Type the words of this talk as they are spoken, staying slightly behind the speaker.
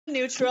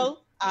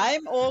neutral.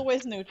 I'm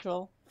always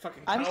neutral.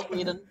 Fucking I'm cow.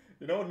 Sweden.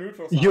 You know what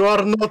neutrals You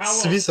are not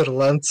Cowards.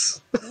 Switzerland.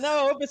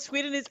 No, but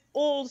Sweden is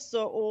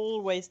also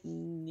always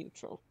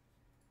neutral.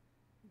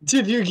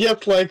 Did you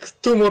get like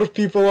 2 more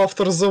people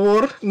after the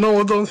war? No,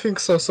 I don't think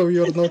so. So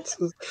you're not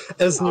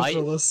as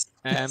neutral as.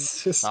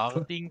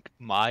 Starting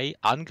my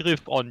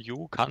Angriff on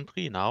you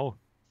country now.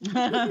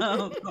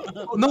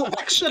 No,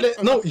 actually,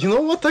 no. You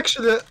know what?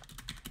 Actually,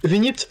 we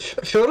need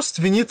first.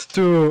 We need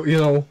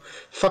to,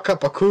 fuck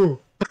up a coup.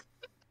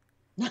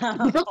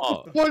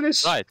 Oh,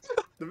 Polish. right.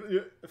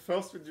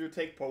 First you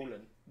take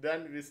Poland,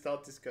 then we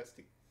start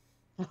discussing.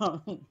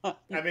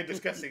 I mean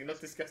discussing, not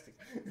disgusting.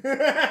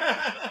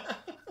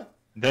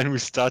 Then we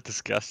start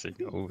discussing.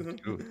 Oh,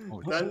 dude.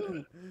 Oh,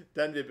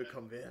 then we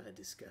become very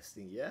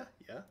disgusting. Yeah,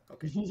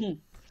 okay.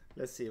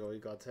 Let's see what we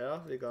got here.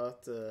 We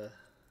got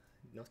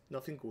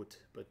nothing good,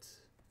 but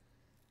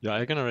yeah,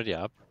 I can already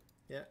up.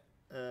 yeah.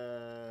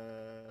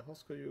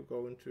 Hosker, you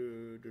going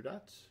to do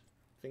that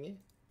thingy?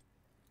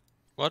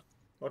 What?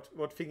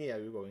 What thingy are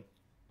you going?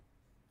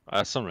 I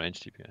have some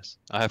range DPS.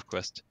 I have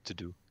quest to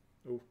do.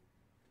 Ooh.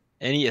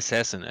 Any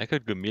assassin. I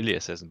could go melee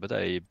assassin, but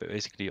I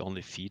basically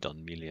only feed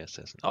on melee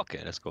assassin.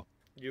 Okay, let's go.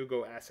 You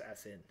go ass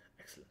in.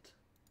 Excellent.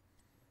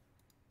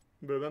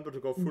 Remember to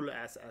go full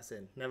ass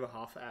in, never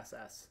half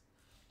ass.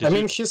 I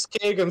mean, he's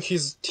Kagan.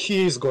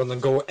 He's gonna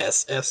go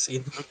SS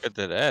in. Look at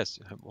that ass.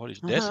 Holy,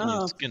 that's in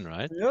your skin,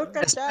 right? Look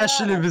at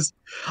Especially that. with,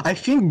 I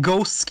think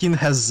Ghost skin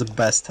has the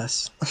best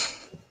ass.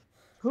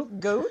 Who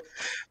go?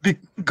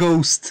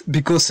 Ghost,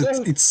 because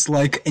it's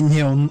like a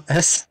neon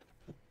S.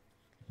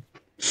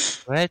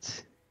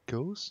 What?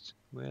 Ghost?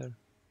 Where?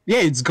 Yeah,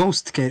 it's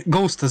Ghost.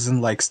 Ghost as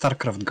in like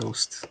StarCraft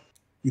Ghost.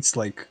 It's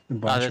like a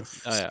bunch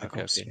of yeah, okay,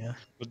 spec-ops, okay. yeah.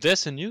 But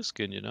there's a new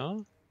skin, you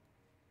know?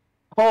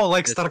 Oh,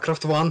 like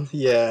StarCraft 1?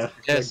 Yeah.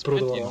 Yes, like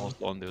pretty Brood 1.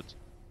 most on dude.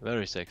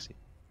 Very sexy.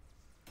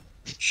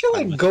 I feel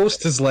like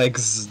Ghost is like,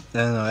 I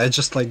don't know, I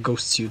just like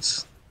Ghost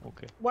suits.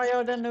 Okay. Why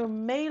are there no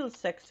male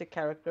sexy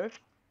characters?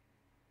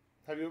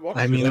 Have you watched?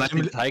 I mean, Have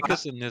you seen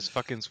Tychus in his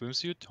fucking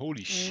swimsuit?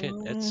 Holy shit,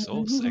 that's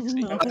so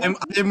sexy. I'm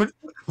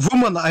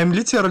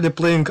literally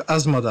playing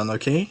Asmodan,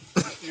 okay?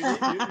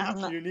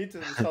 you need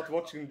to start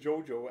watching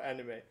JoJo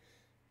anime.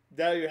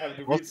 There you have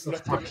the What real the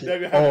slutty. fuck? There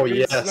you have Oh, the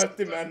real yes.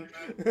 slutty man.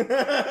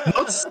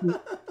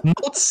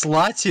 Not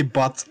slutty,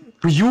 but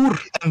pure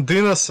and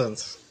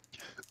innocent.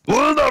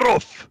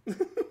 Wunderhoff!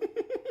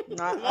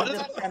 No, I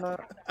just cannot.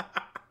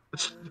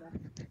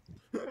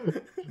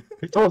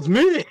 It was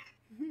me!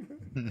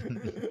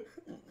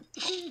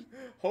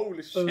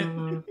 Holy shit.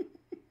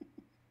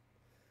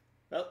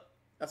 Well,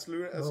 as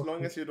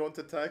long as you don't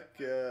attack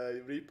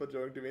Reaper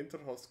during the winter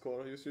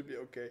Hoskor, you should be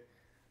okay.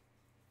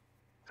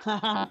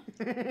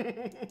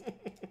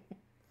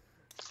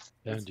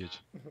 Yeah, dude.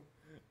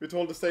 We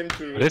told the same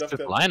to What is Left that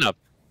Hand. lineup?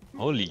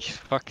 Holy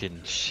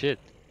fucking shit.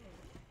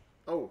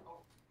 Oh,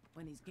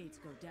 When his gates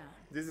go down,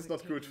 This is we're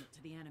not good. taking it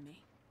to the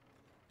enemy.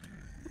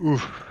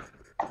 Oof.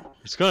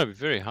 It's gonna be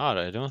very hard.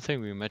 I don't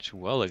think we match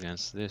well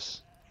against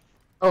this.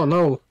 Oh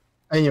no.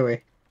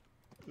 Anyway.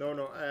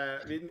 no.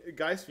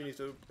 Guys, we need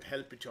to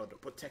help each other,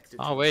 protect each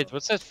other. Oh wait,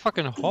 what's that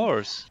fucking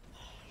horse?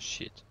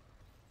 Shit.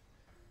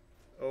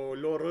 Oh,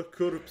 Laura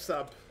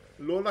Kurbsab.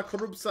 Lola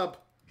Kurbsab.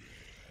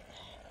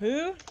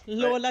 Who?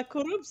 Lola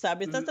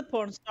Korubsab, is that the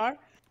porn star?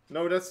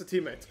 No, that's the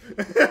teammate.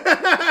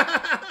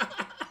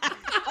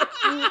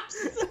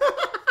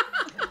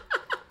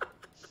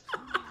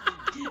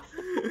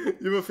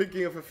 You were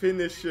thinking of a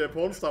Finnish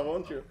porn star,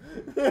 weren't you?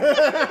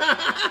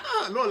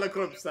 Lola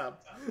Kurbsab.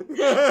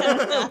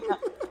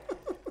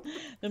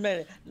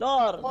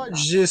 Lord.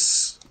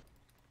 Just...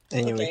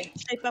 Anyway. Okay,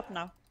 shape up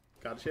now.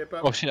 Gotta shape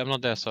up. Oh shit, I'm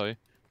not there, sorry.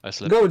 I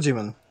slept. Go,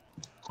 Demon.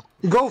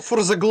 Go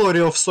for the glory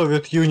of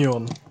Soviet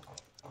Union.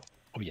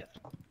 Oh yeah.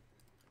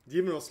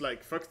 Demon was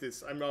like, fuck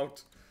this, I'm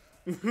out.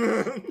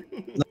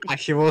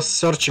 He was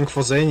searching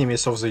for the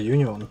enemies of the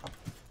Union.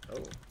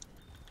 Oh.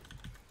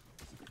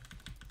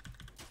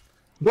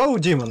 Go,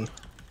 Demon.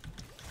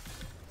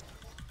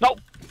 No!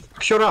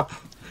 Cure up.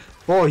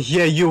 Oh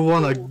yeah, you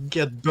wanna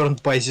get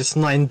burned by this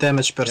 9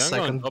 damage per Yeah,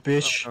 second, top.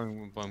 bitch.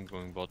 I'm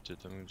going bot it.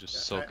 I'm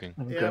just soaking.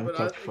 Yeah, going but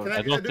top can first. I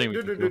I don't think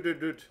we can go.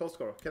 dude,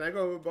 Hoskor, can I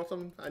go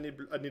bottom? I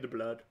need a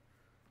blood.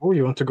 Oh,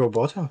 you want to go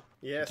bottom?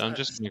 Yes, I'm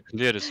just gonna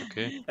clear this,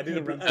 okay? I need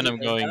a blood. And I'm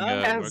going.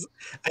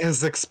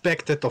 As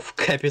expected of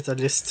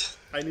capitalist.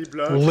 I need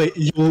blood.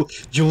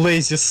 You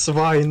lazy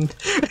swine.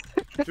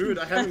 Dude,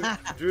 I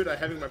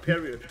having my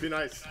period. Be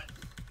nice.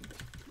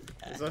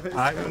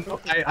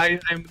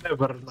 I'm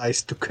never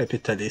nice to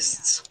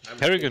capitalists.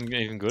 Kerrigan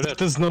even good at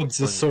That is not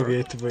the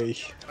Soviet way.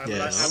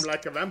 Yes. I'm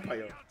like a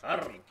vampire.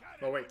 Arr.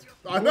 No, wait.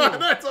 Oh, no,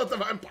 that's not a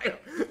vampire.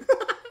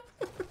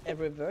 A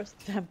reversed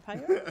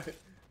vampire?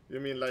 You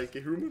mean like a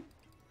human?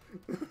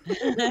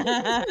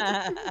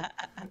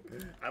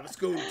 I was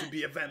going to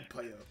be a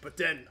vampire, but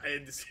then I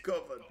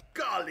discovered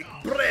garlic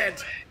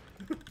bread.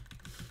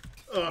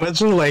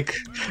 Imagine like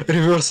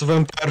reverse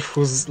vampire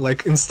who's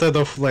like instead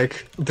of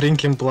like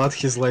drinking blood,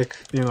 he's like,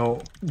 you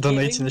know,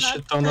 donating a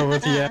shit ton of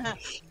it. Yeah,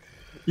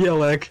 yeah,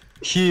 like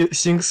he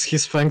sinks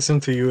his fangs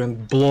into you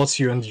and blows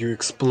you and you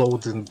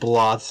explode in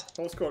blood.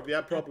 Postcode, we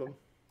have problem.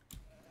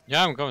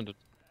 Yeah, I'm going to.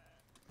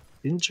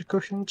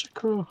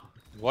 Hinjaku.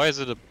 Why is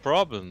it a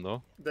problem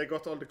though? They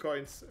got all the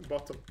coins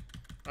bottom.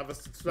 I was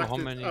How distracted.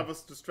 many? I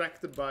was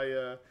distracted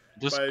by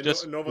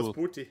Just Nova's cool.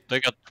 booty.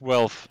 They got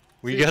 12.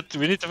 We need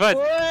to fight.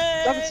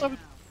 Stop it, stop it.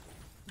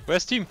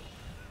 Where's team?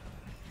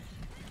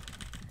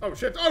 Oh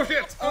shit! Oh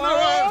shit! Oh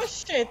no! Oh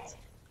shit!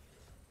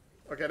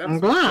 Okay, that was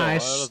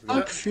Guys, Oh,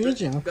 stop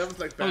feeding. that was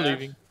like bad. I'm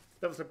leaving.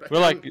 That was like bad. We're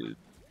like,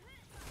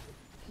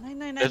 Nine,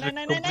 nine, There's nine, a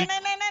nine, nine, nine, nine, complete-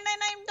 nine, nine,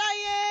 nine,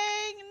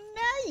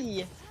 I'm dying!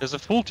 Nay! there's a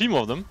full team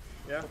of them.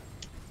 Yeah.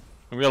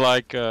 And we're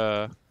like, They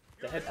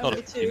had Not a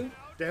Only two.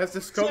 they has Two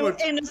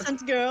discovered.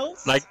 innocent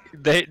girls.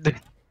 they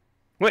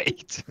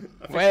wait.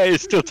 Where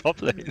is still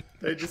top lane?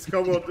 They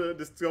discovered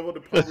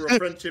the power of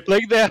friendship.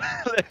 Like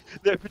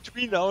they're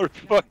between our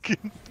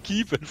fucking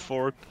keep and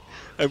fort,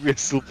 and we're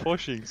still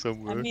pushing I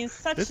somewhere. mean,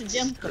 such That's a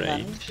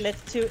gentleman strange.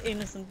 let two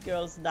innocent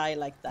girls die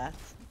like that.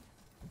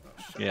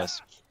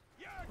 Yes.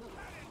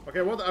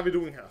 Okay, what are we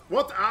doing here?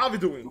 What are we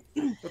doing?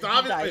 What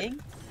are we Dying.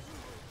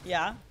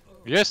 Yeah.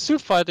 We're still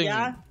fighting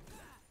Yeah.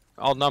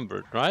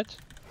 outnumbered, right?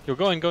 You're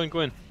going.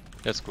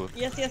 That's good.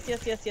 Yes, yes,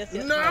 yes, yes, yes,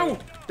 yes. No!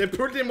 They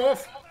pulled him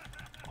off.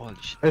 Holy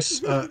shit.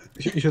 Guys,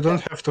 you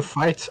don't have to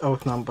fight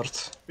outnumbered.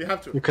 We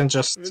have to. You can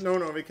just No,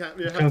 we can't.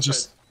 We have can to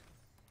just- fight.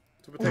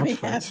 To We protect.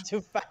 fight. have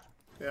to fight.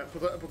 Yeah,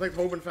 protect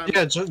home and family.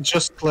 yeah,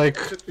 just like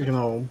you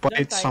know,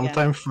 bite die some again.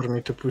 time for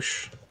me to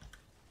push.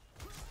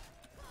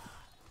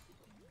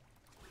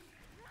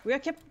 We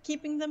are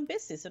keeping them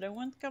busy so they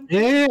won't come.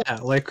 Yeah,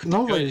 like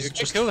Nova You is can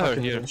just kill her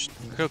fucking here. lynched.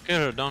 Kill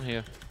her down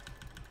here.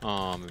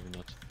 Oh, maybe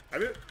not.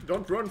 Have you?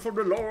 Don't run from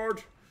the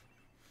Lord.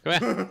 Come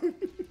here.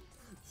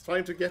 It's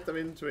trying to get them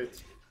into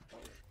it.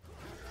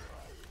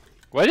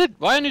 Why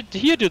aren't you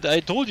here, dude? I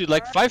told you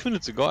like 5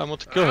 minutes ago I want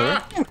to kill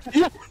her.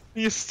 Ah!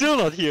 You're still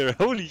not here.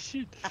 Holy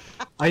shit.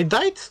 I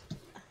died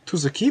to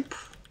the keep.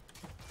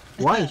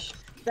 Why?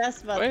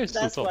 That's what. Why is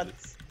That's still what. top?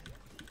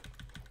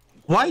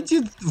 Why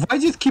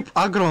did keep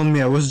aggro on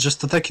me? I was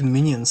just attacking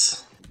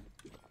minions.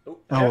 Oh,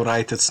 Oh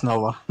right, it's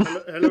Nova.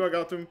 hello, I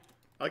got him.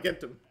 I'll get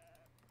them.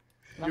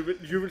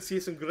 You will see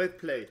some great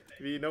play.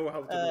 We know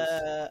how to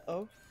lose.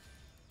 Oh,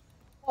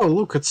 Oh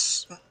look,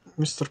 it's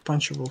Mr.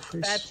 Punchable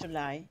bad Face. to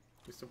lie.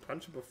 Mr.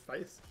 Punchable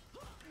face.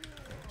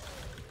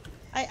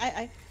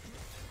 I.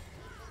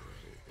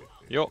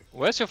 Yo,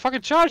 where's your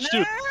fucking charge,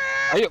 dude?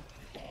 Are you...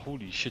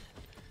 Holy shit.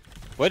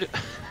 What?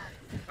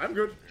 I'm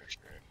good.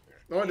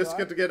 No, I just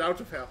got to get out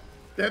of here.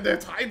 They're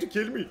trying to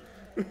kill me.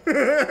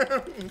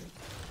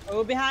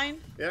 Oh,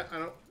 behind. Yeah, I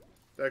know.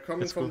 They're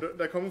coming That's from cool.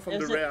 the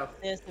There's rear.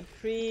 there's the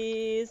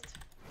priest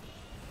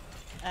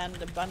and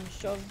a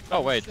bunch of.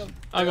 Oh wait,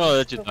 I'm gonna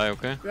let you die,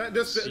 okay? Yeah,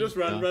 just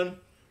run, Yeah. run.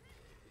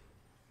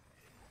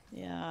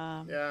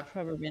 Yeah. Yeah.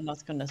 Probably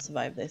not gonna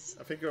survive this.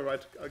 I think you're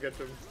right. I'll get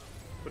them.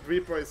 But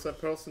Reaper is a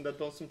person that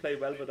doesn't play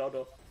well with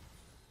others.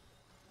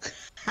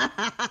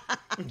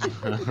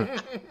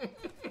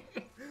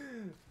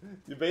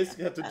 You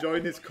basically have to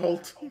join his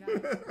cult.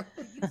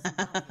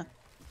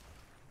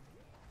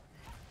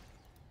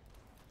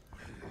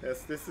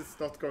 Yes, this is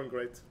not going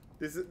great.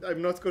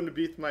 I'm not going to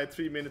beat my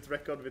 3-minute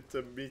record with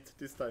meat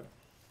this time.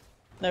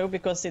 No,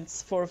 because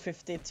it's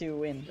 450 to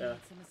win. Yeah. Need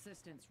some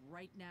assistance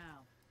right now.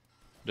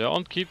 They're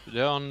on keep,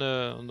 they're on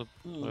the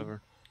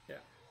whatever. Yeah.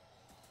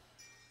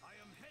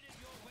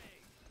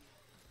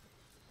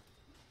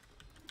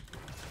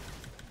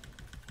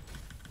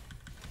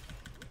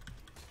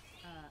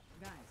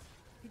 Guys,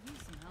 could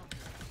use some help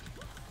here.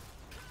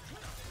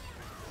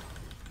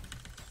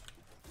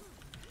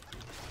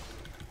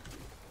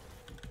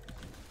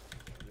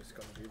 I'm just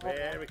gonna be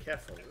very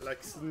careful,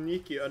 like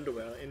sneaky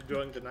underwear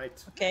during the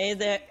night. Okay,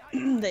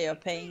 they are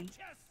paying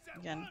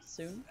again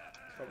soon,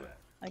 Probably.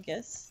 I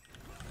guess.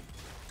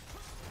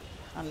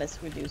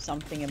 Unless we do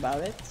something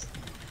about it.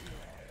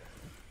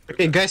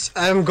 Okay guys,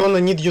 I'm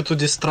gonna need you to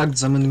distract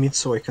them in mid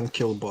so I can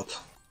kill bot.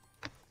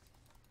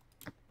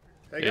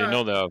 Hey, Yeah, you guys.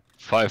 know there are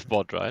 5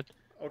 bot, right?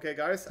 Okay,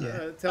 guys.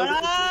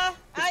 Yeah.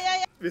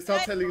 We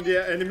start telling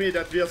the enemy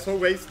that we are so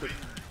wasted.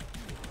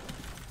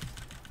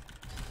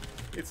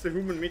 It's the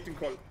human meeting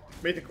call.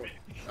 Meeting call.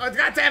 Oh,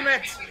 God damn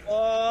it!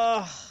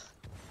 Oh,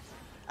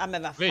 I'm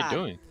What are you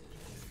doing?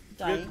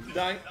 dying. We're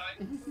dying.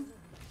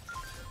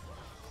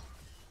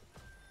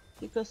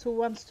 Because who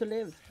wants to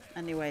live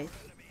anyway?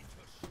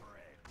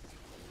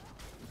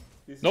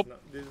 This is Nope.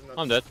 This is not.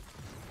 I'm dead.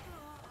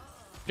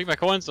 Pick my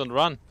coins and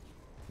run.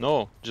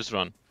 No, just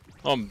run.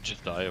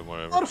 Just die or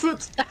whatever. Worth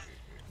it!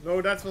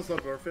 No, that was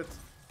not worth it.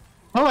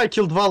 Oh, I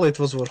killed Vala, it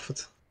was worth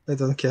it. I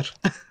don't care.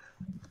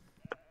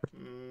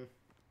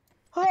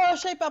 Oh,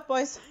 shape up,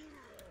 boys.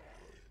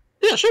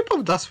 Yeah, shape up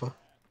Daswa.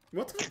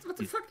 What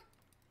the fuck?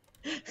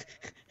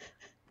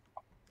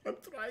 I'm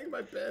trying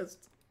my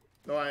best.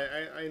 No, I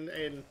ain't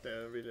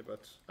really,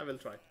 but I will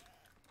try.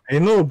 I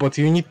know, but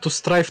you need to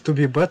strive to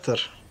be better.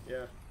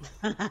 Yeah.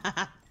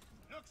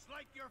 Looks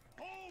like your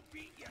foe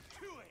beat you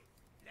to it.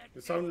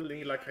 You're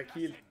sounding like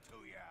Hakil.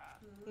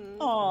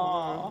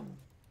 Aww.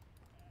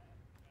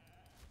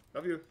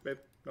 Love you, babe.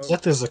 No.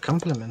 That is a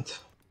compliment.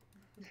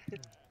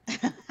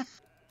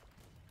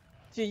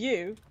 To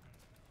you?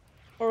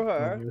 Or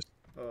her?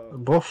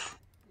 Both.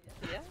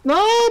 Yeah. No,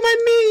 my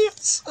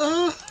minions!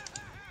 Oh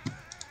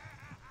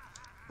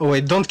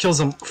wait, don't kill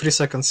them. 3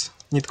 seconds.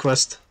 Need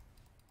quest.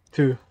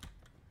 2,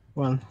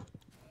 1.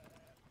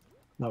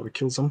 Now we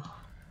kill them.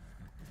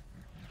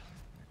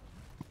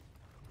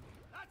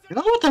 You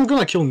know what? I'm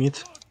gonna kill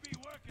meat. Don't be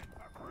working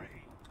for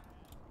free.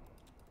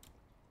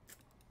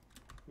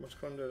 How much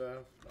con do they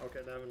have? Okay,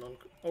 they have non.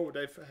 Oh,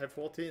 they have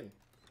 14.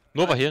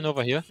 Nova here,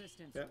 Nova here.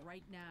 Assistance Yeah.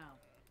 right now.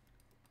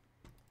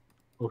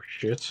 Oh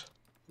shit.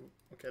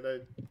 Okay,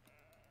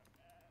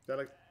 they're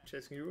like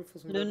chasing you for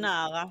some reason.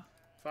 Lunara.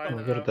 Fine,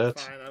 Oh, you're dead.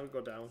 fine, I will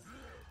go down.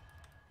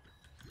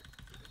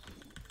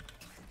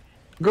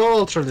 Go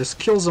Ultralis,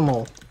 kill them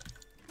all.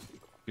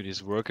 Dude,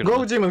 he's working Go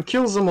on it. Demon,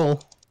 kill them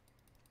all.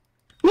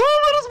 No,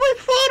 where is my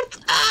fort?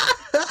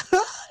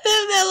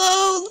 Leave me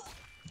alone!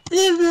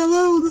 Leave me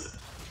alone!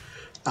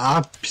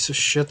 Ah, piece of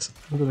shit.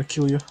 I'm gonna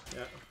kill you.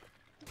 Yeah.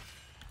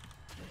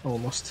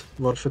 Almost.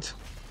 Worth it.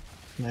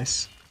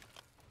 Nice.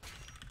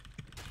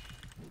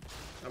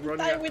 I'm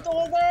running. Die with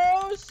all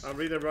those! I'm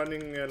really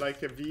running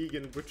like a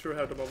vegan butcher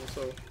at the moment,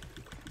 so.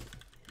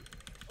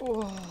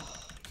 Oh,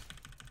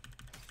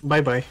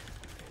 Bye bye.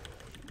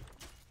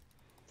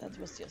 that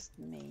was just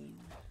mean.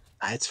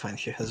 Ah, it's fine.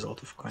 He has a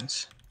lot of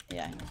coins.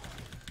 Yeah, I know.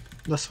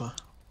 That's fine.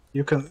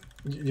 You can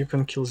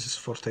kill this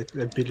fort. I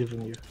believe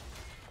in you.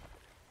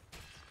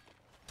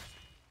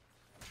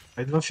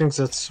 I don't think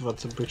that's what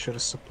the butcher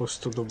is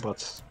supposed to do,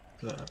 but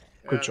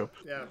good job.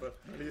 Yeah, but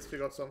at least we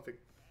got something.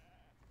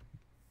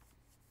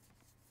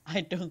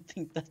 I don't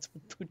think that's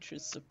what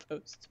Butcher's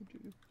supposed to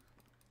do.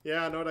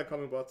 Yeah, I know they're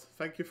coming, but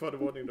thank you for the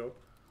warning, though.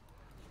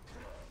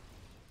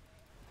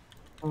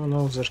 Oh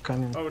no, they're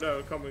coming. Oh,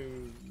 they're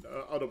coming.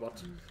 Other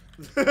bot.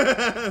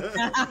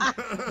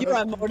 You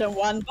are more than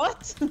one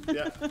bot.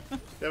 Yeah,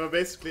 they were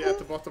basically at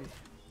the bottom.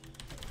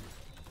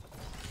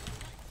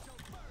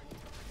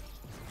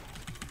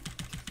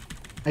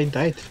 I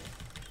died.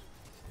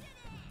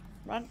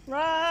 Run,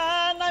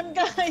 run! I'm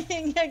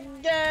dying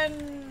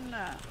again!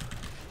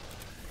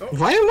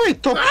 Why am I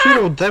top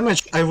hero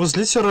damage? I was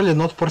literally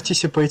not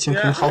participating in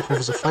half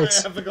of the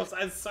fights. Yeah, because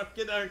I suck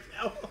in a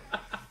hell.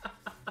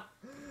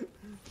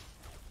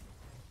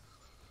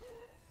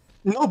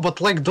 No,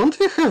 but like, don't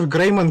we have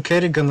Greyman,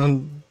 Kerrigan,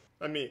 and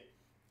And me.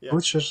 Yeah.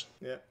 Butcher?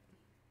 Yeah.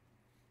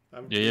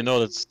 I'm Yeah, you know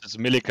that's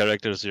melee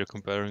characters you're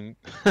comparing.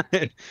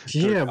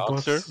 Yeah,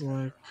 Bouncer but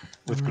like,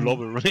 with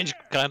global range,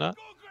 kinda.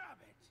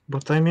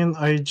 but I mean,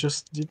 I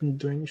just didn't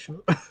do anything.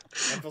 And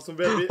for some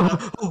very.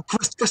 Oh,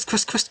 quest!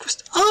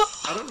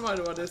 Ah! I don't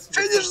know what this is.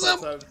 Finish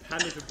Sometimes I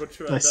panic the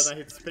butcher Nice. and then I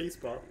hit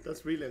spacebar.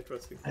 That's really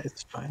interesting.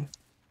 It's fine.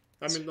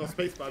 I mean, not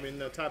spacebar, I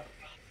mean tab.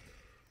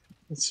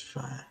 It's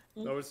fine.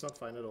 No, it's not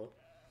fine at all.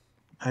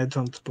 I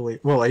don't blame.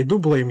 Well, I do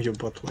blame you,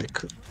 but like,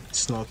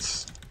 it's not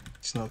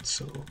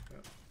so.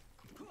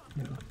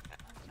 You know.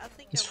 I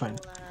think It's I fine.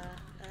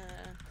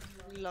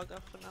 will log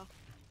off for now.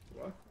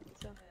 What?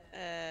 So,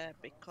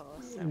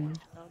 because I want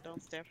to go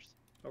downstairs.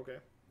 Okay.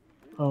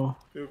 Oh,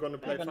 You're gonna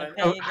play gonna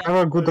fine. play. have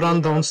a good Are you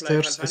run gonna play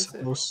downstairs, I Final Fantasy?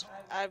 suppose.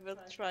 I will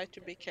try to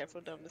be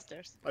careful down the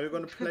stairs. Are you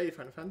gonna play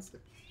Final Fantasy?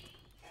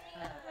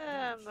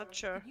 I'm not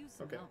sure. Could use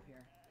some Okay. help here.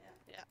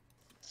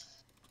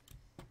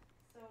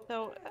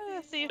 So,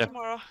 see you Yeah.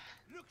 tomorrow.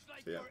 Looks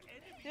like See ya. your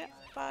enemy. Yeah,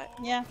 bye.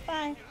 Yeah,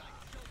 bye.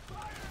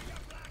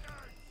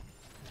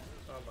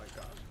 Oh my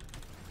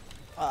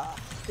god.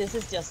 This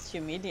is just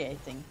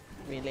humiliating,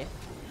 really.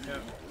 Yeah.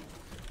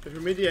 The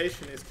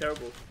humiliation is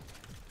terrible.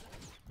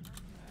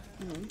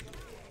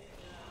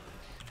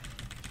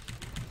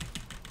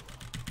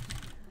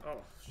 Oh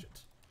shit.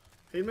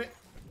 Heal me.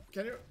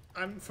 Can you?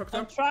 I'm fucked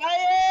I'm up.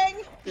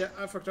 trying! Yeah,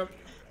 I'm fucked up.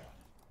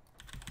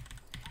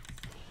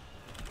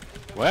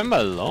 Why am I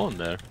alone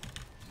there?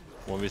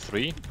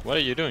 1v3? What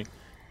are you doing?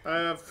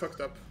 I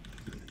fucked up.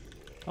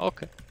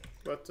 Okay.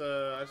 But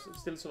I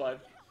still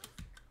survived.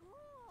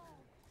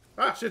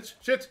 Ah shit!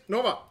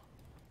 Nova!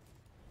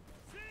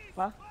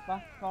 What?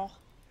 Oh.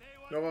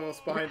 Nova was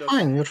behind us.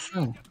 Fine, you're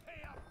fine.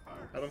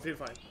 I don't feel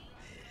fine.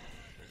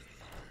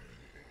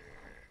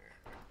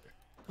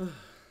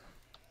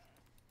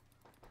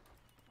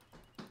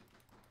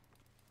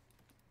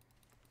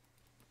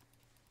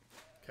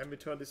 Can we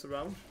turn this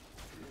around?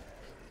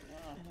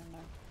 I don't know.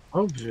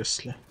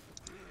 Obviously.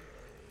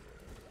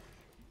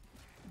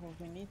 Well,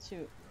 we need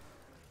to...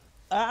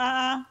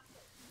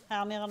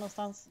 Här nere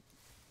någonstans.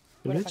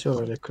 You What if I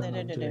literally can't?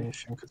 cannot do No.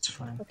 anything, it's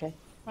fine. Okay,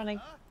 running.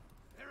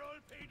 They're all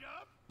paid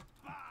up.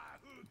 Ah,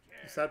 who The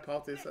cares? sad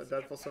part is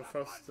that was our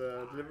first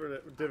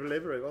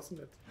delivery,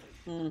 wasn't it?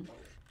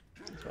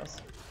 It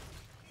was.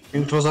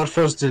 It was our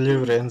first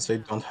delivery and they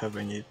don't have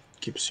any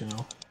keeps, you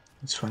know.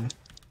 It's fine.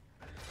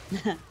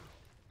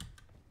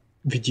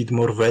 We did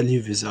more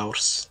value with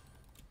ours.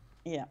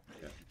 Yeah.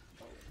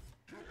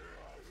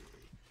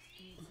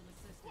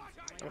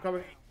 I'm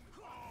coming.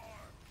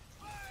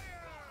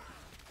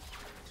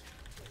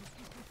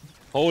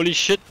 Holy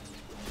shit!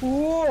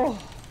 Ooh.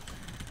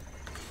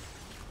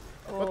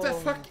 What the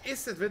fuck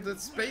is it with the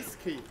space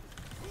key?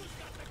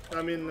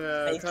 I mean,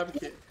 tab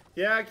key.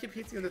 Yeah, I keep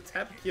hitting the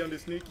tab key on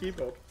this new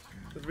keyboard.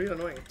 It's really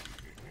annoying.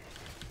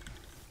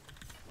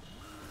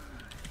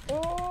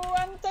 Oh,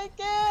 I'm taken!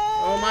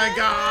 Oh my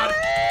god!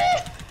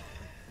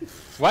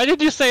 Why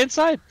did you stay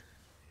inside?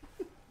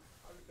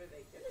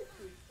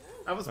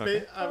 I was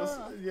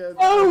yeah.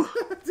 Oh!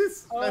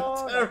 This went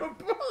terrible.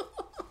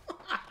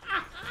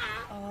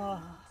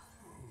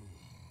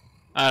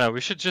 I don't know,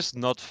 we should just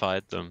not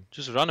fight them.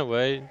 Just run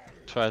away,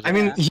 try to... I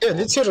mean, yeah,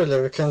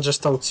 literally, we can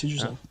just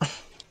out-siege them.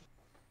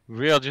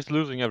 We are just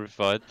losing every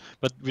fight.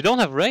 But we don't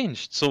have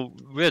range, so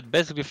we're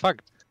basically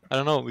fucked. I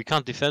don't know, we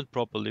can't defend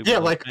properly. Yeah,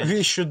 without like, range.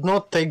 we should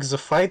not take the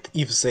fight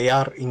if they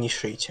are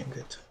initiating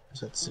it.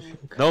 That's the thing.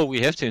 No,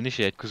 we have to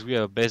initiate, because we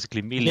are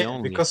basically melee Yeah,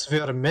 only. because we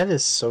are melee,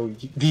 so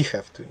we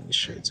have to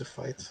initiate the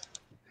fight.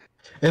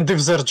 And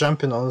if they're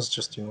jumping on us,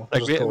 just, you know,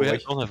 Like, just go we away.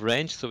 don't have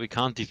range, so we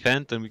can't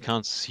defend and we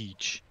can't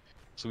siege.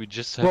 So we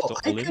just have Well, to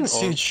I all in, can or-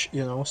 siege,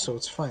 you know, so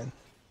it's fine.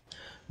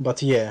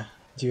 But yeah,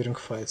 during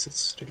fights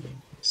it's really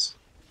nice.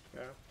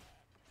 Yeah.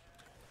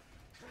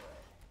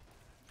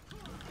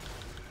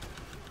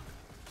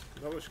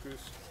 No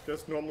excuse.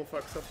 Just normal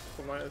fucks up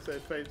for my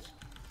page.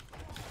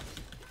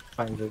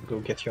 Fine, we'll go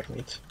get your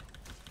meat.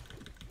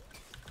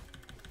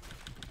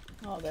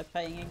 Oh, they're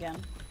paying again.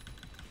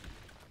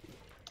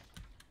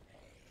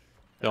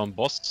 They're on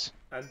boss.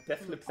 I'm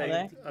definitely Are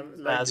playing.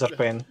 They're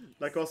paying.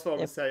 Like Oswald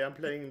would Yep. say, I'm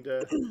playing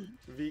the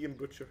vegan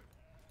butcher.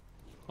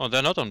 Oh,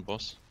 they're not on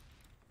boss.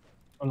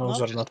 Oh no,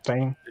 they're not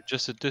paying. They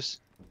just did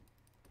this.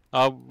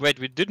 Wait,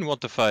 we didn't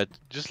want to fight.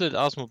 Just let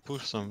Asmo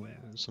push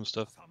some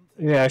stuff.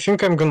 Yeah, I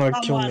think I'm gonna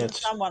kill Someone, meat.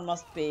 someone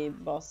must be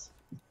boss.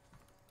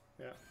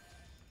 Yeah.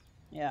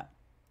 Yeah.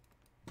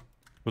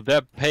 But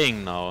they're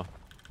paying now.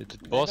 They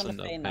did They're boss gonna and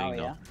they're pay paying now, now.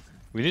 yeah.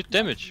 We need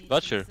damage.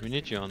 Butcher, we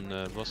need you on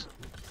boss.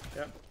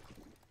 Yeah.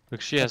 Look,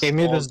 she has Okay,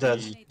 meat all is dead.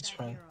 the- It's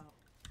fine.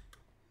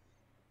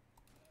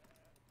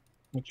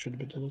 It should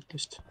be dead at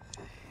least.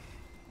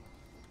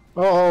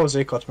 Oh,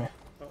 they caught me.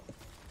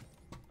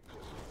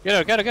 Get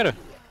her, get her, get her!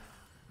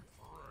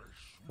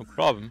 No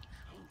problem.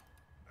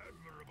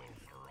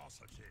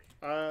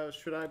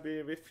 Should I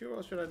be with you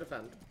or should I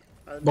defend?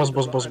 I Boss, need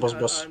boss, the- boss, I- boss, I-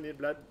 boss. I need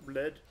blood.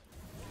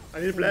 I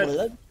need blood.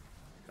 Blood?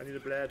 I need a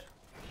blood.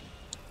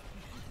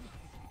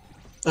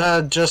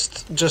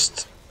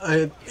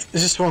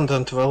 This won't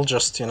end well,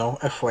 just, you know,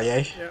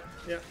 FYI. Yeah,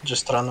 yeah,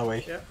 Just run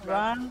away. yeah.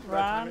 Run, bad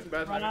run, timing,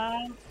 bad timing.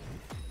 run.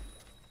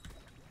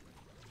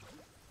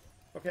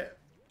 Okay,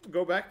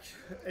 go back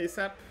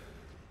ASAP.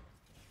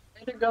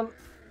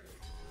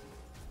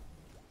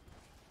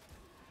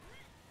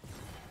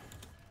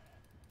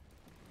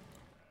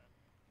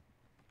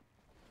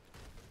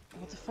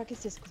 What the fuck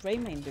is this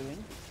Greymane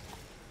doing?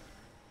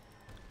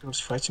 He was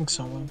fighting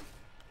someone.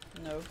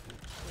 No.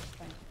 He's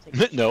trying to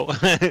take No,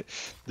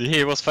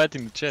 he was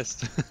fighting the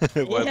chest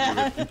while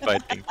Yeah. we were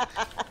fighting.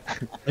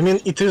 I mean,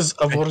 it is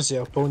a worthy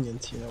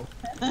opponent, you know.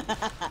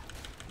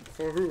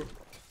 For who?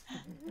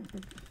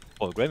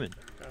 Oh, Greyman.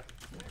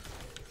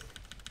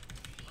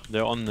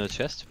 They're on the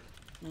chest.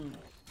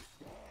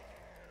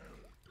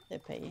 They're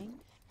paying.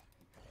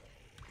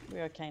 We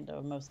are kind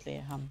of mostly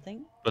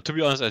hunting. But to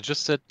be honest, I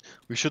just said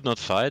we should not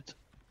fight.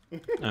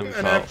 And we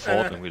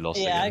fought and we lost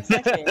Yeah, again.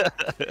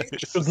 exactly.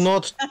 Should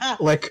not,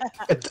 like,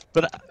 at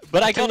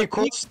But I got any a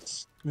quick.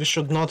 cost, we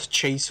should not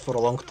chase for a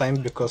long time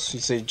because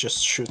they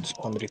just shoot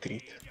on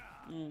retreat.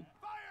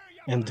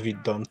 And we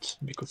don't,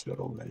 because we're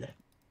all melee.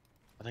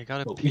 But I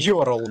got a Well, pick. you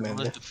are all I melee.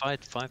 wanted to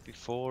fight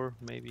 5v4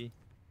 maybe.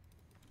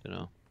 You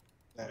know.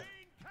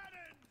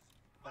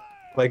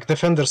 Like,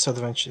 defender's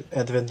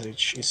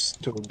advantage is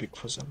too big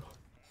for them.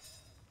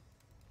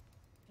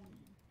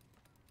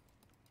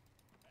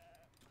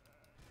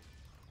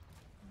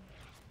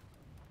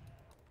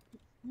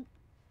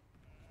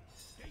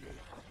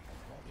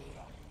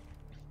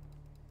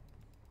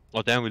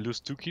 Oh damn, we lose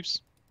 2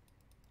 keeps.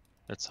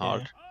 That's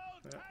hard.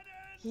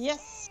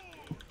 Yes.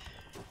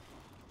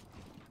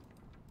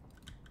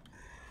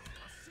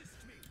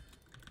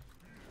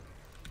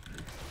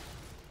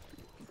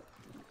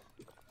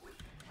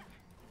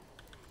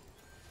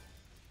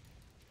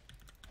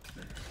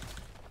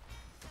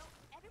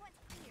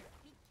 Everyone's clear.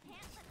 We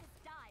can't let this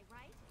die,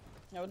 right?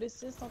 No,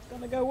 this is not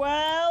gonna go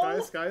well.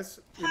 Guys,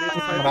 we need to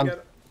fight Run.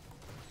 together.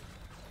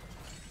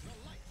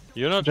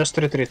 You're not. Just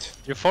retreat.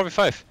 You're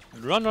 4v5.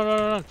 Run, run, run,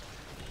 run, run.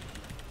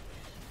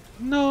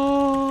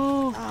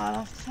 No.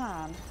 Ah,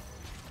 fan.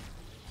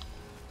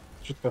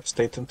 Should have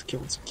stayed and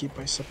killed the keep,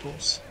 I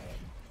suppose.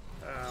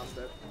 I'm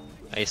dead.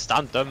 I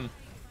stunned them.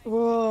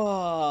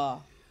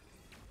 Whoa.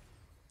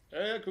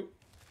 Yeah, cool.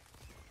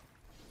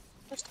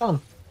 Just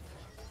done.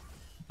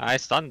 I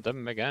stunned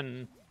them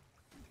again.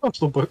 Don't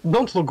look back.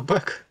 Don't look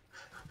back.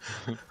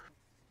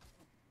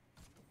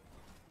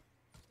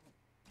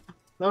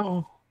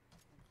 No.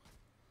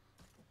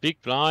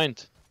 Big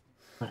blind.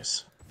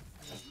 Nice.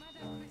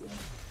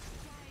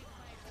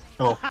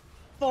 Oh,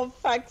 For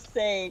fuck's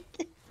sake.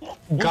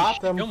 got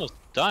He them. almost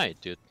died,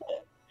 dude.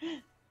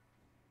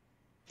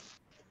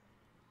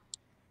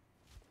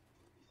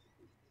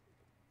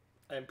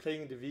 Nice. I'm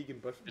playing the vegan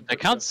but I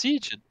can't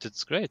siege it.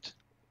 It's great.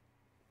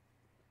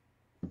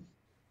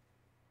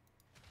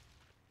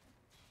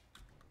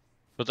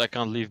 But I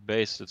can't leave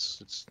base.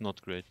 It's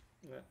not great.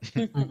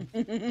 Yeah.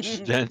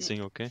 Just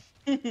dancing, okay?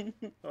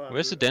 Oh, I'm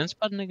Where's the doing- dance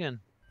button again?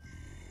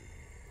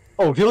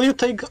 Oh, will you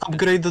take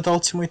upgraded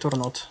ultimate or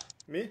not?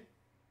 Me?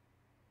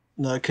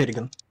 No,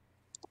 Kerrigan.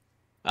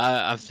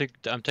 I think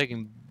I'm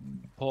taking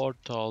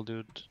portal,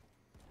 dude.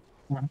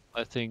 Mhm.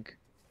 I think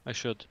I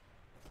should.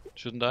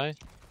 Shouldn't I?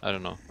 I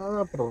don't know.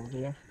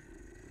 Probably, yeah.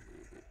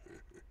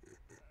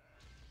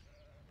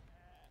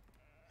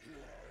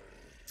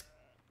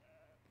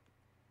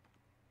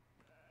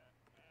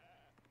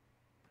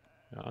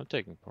 Yeah, I'm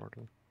taking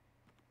portal.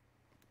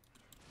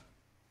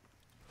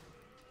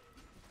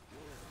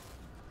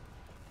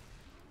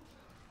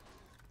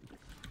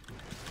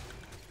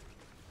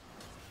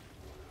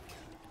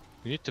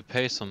 We need to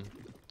pay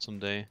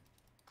someday.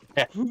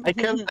 Yeah,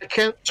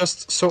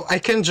 I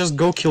can just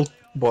go kill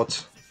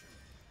bot.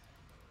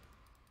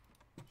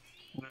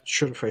 Not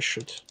sure if I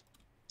should.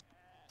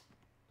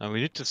 And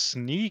we need to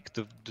sneak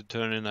the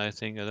turn in. I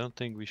think. I don't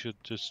think we should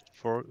just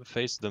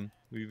face them.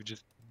 We would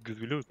just because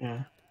we lose.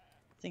 Yeah.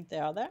 Think they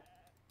are there?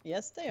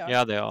 Yes, they are.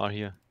 Yeah, they are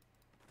here.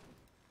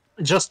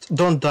 Just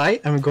don't die.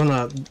 I'm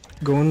gonna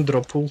go and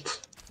drop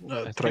ult.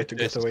 I Try think to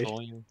they get away. saw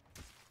you.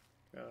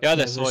 Yeah. Yeah,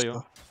 they Yeah, saw they you.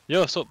 saw.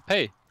 Yo, so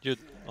pay. You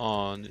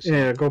on?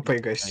 Yeah, go pay,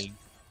 guys.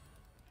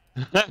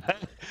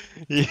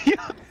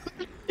 Yeah,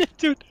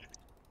 dude.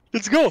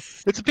 Let's go.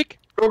 It's a pick.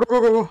 Go, go,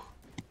 go, go, go.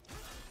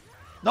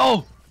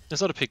 No,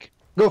 that's not a pick.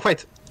 Go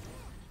fight.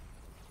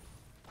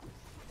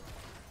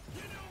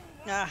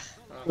 Ah,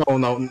 Oh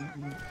no.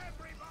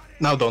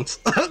 Now don't.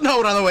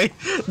 No, run away.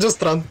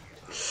 Just run.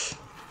 Seems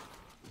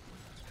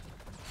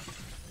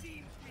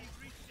we've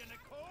reached an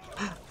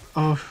accord.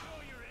 Oh,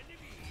 Show your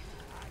enemy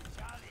a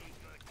jolly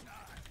good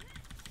time.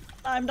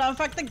 I'm down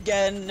fucked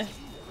again.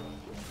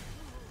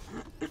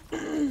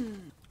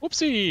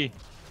 Whoopsie.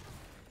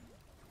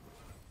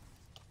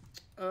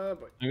 Boy.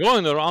 I'm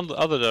going around the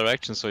other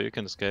direction so you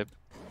can escape.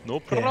 No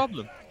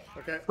problem.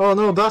 Okay. oh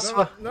no, that's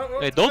No, no,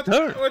 Hey, don't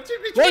turn. What you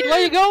be Wait, where are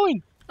you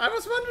going? I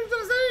was wondering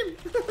the same.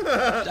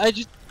 I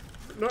just.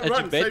 No, Did you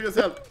run! bet? Save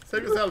yourself!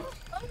 Save yourself!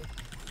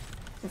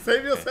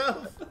 Save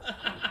yourself!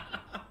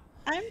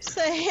 I'm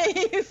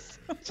safe.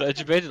 So I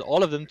debated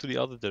all of them to the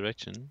other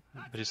direction,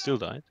 but he still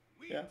died.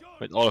 Yeah.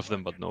 Wait, all of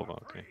them but Nova,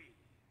 okay.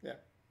 Yeah.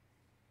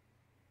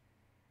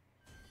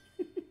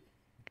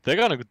 They're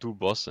gonna do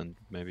boss and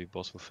maybe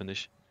boss will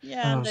finish.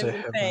 Yeah, Oh, and they they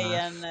will have pay,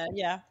 enough. and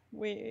yeah,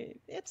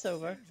 it's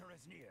over. Danger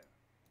is near.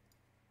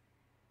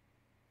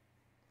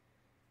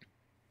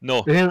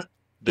 No, then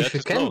they're if you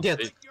too can slow. get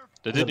They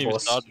the didn't even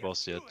boss. start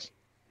boss yet.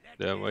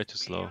 They're way too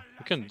slow.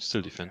 We can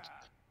still defend.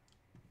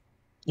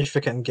 if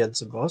you can get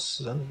the boss,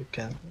 then we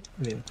can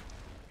win.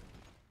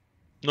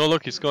 No,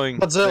 look, he's going.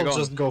 But they're they'll going.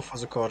 just go for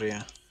the core,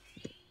 yeah.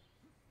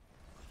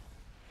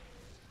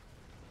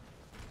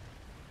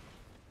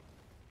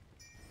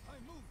 I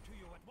move to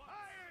you at once.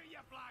 Fire, you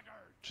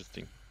blackguard!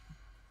 Interesting.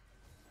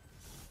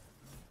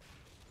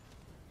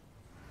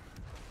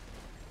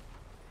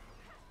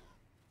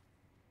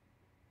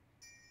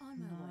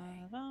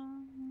 On my way.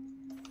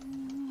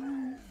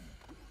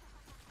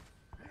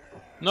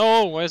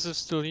 No, why is it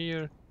still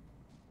here?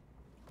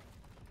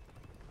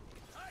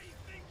 I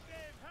think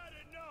they've had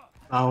enough.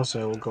 Now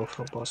they'll go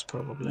for boss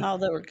probably. Now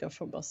they will go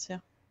for boss, yeah.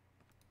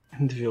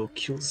 And we'll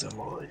kill them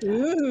all.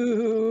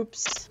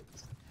 Oops.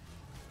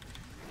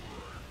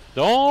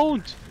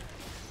 Don't!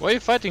 Why are you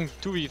fighting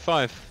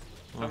 2v5?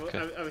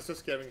 Okay, I was just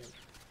scaring him.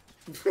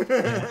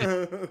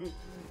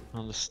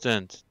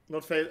 understand.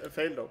 Not fail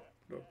though.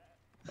 No.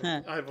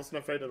 Huh. I wasn't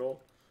afraid at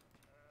all.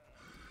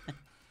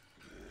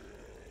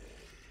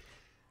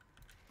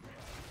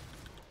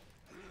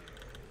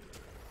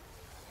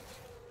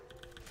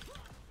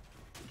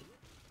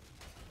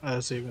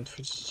 They went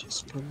for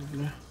this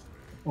probably.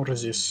 Or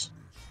this.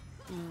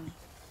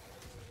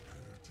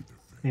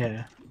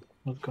 Yeah,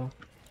 let's go.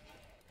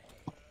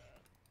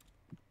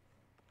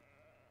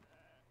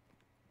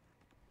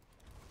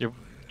 You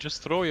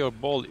just throw your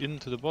ball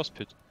into the boss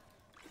pit,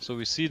 so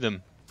we see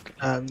them.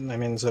 I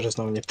mean, there is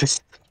no need to.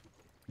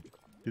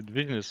 The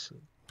vision is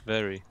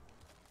very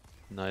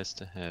nice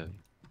to have.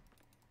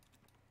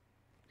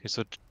 Okay,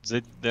 so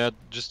they're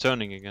just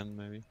turning again,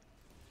 maybe.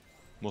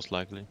 Most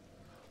likely.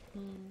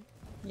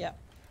 Yeah.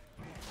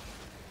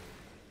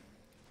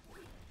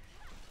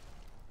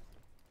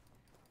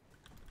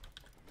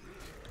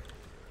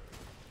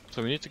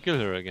 So we need to kill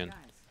her again,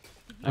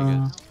 Guys,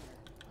 I guess.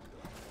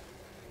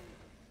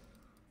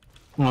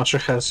 No, she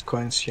has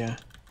coins, yeah.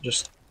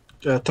 Just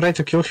try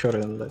to kill her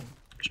and then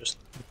just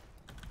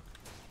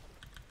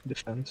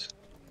defend.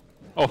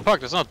 Oh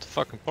fuck, that's not the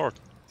fucking port.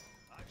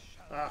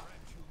 Ah.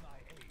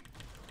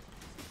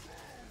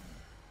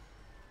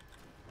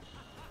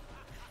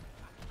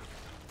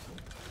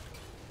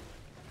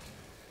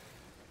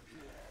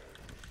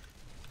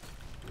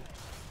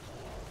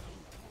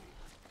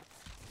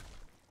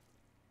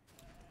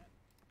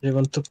 They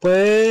want to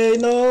pay,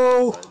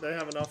 no! They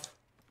have enough.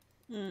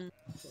 Mm.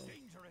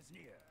 Danger is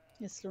near.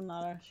 It's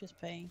Lunara. She's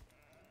paying.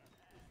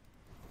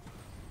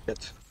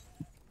 Shit.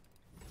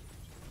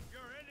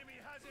 Your enemy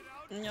has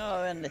it out.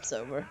 No, and it's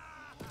over.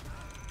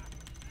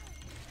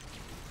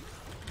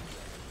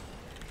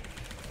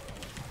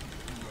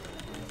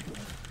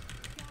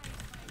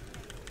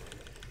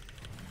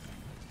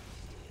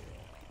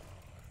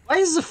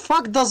 Why the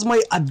fuck does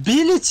my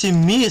ability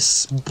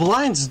miss?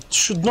 Blinds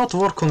should not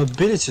work on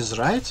abilities,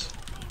 right?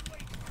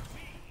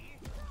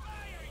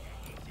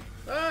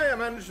 Hey, I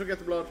managed to get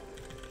the blood.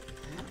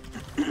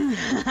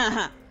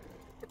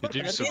 Did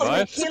you But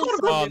survive? he killed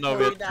Oh somebody no,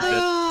 before we he died.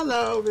 Ah,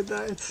 no, we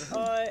died.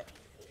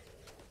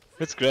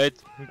 It's great.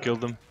 We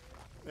killed them.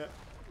 Yeah.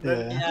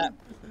 Yeah.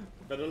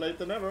 Better late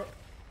than never.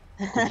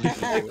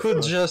 I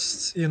could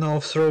just, you know,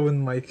 throw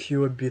in my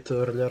Q a bit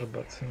earlier,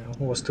 but, you know,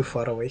 was too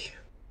far away.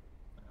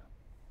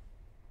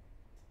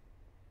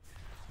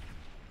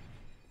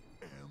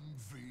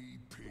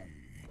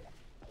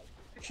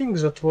 I think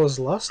that was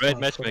last Great one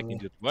for matchmaking, me.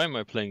 dude. Why am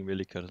I playing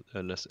Villica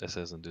less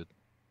assassin, dude?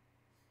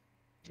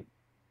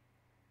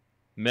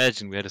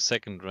 Imagine we had a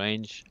second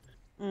range.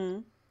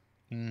 Mm.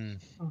 Hmm.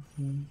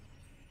 Mhm.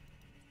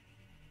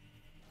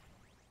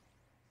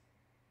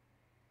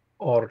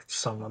 Or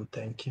someone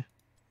tanky.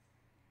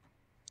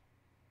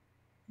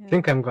 I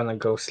think I'm gonna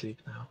go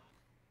sleep now.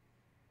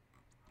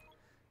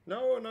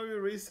 No, no, you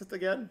reset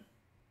again.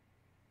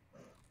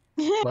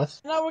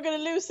 What? Now we're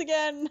gonna lose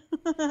again.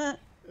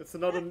 It's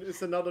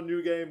another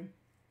new game.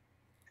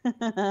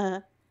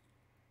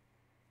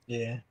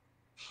 Yeah.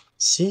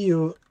 See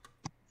you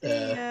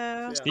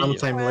Yeah.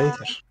 sometime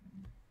later.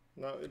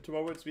 No,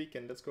 tomorrow it's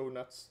weekend. Let's go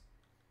nuts.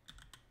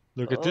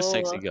 Look at this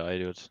sexy Oh. guy,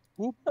 dude.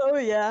 Whoop. Oh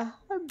yeah,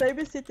 I'm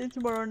babysitting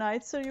tomorrow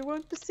night, so you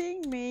won't be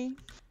seeing me.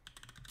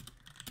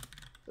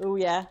 Oh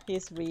yeah,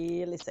 he's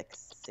really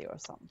sexy or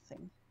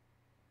something.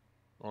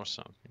 Or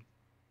something.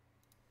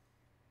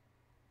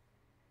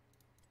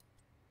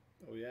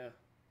 Oh yeah.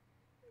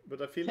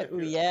 But I feel like Oh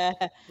yeah,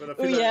 But I oh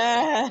feel like,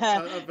 yeah.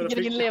 but I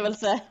Vilken think-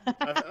 inlevelse.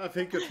 I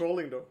think you're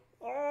trolling though.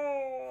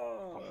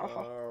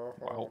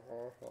 Wow.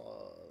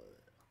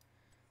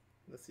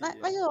 Let's see. Nej,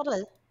 vad gör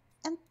du?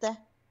 Inte.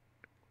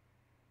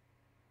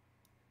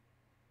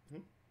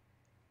 Hmm?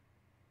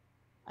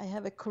 I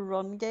have a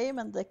Coron game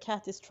and the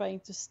cat is trying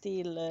to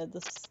steal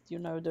you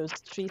know, those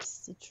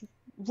trees,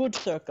 wood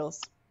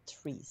circles.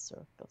 Tree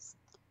circles.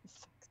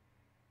 Fuck.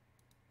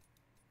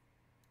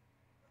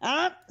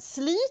 Ah,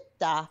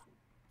 sluta!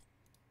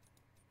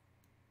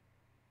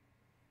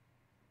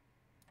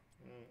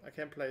 I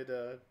can't play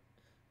the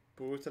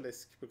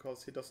Brutalisk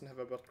because he doesn't have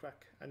a butt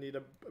crack. I need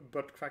a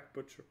butt crack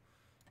butcher.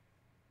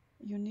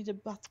 You need a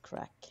butt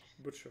crack.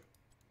 Butcher.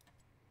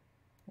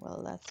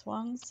 Well, that's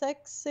one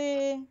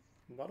sexy.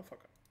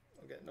 Motherfucker.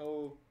 Okay,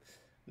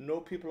 no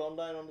people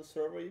online on the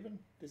server even.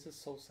 This is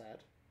so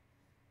sad.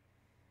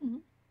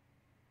 Mhm.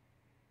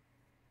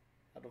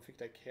 I don't think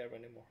they care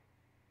anymore.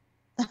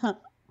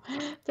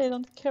 They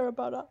don't care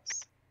about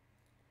us.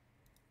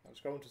 I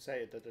was going to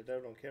say that they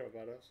don't care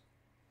about us.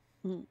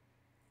 Mm.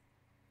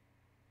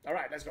 All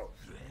right, let's go.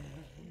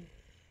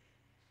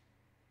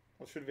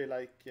 Or should we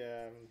like,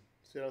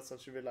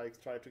 should we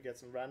like try to get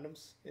some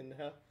randoms in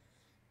here?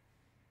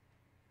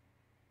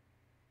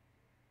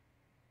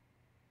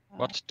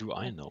 What do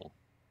I know?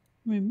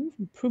 Remove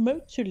and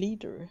promote your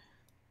leader.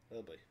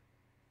 Oh boy.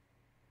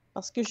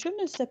 Parce que je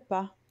ne sais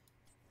pas.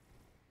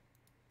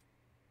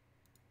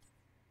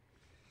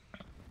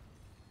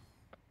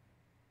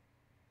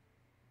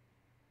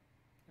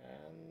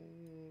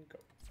 And go.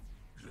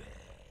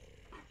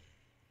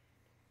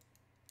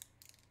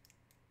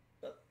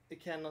 But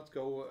it cannot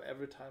go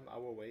every time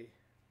our way.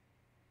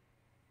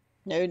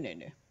 No, no,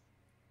 no.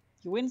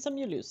 You win some,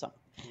 you lose some.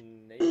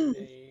 Nay,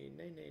 nay,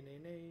 nay, nay, nay, nay,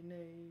 nay,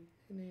 nay,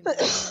 nay,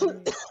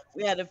 nay.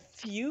 We had a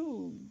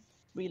few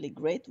really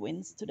great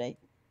wins today.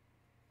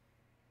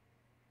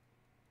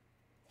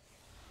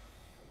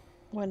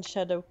 When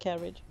Shadow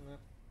carried.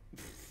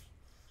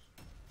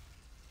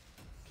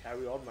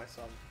 Carry on, my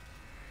son.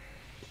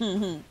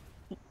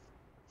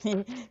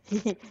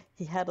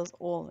 he had us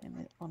all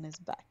on his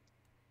back.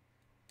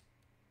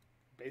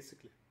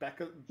 Basically.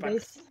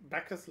 Bas-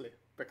 Backasly.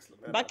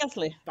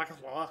 Backasley.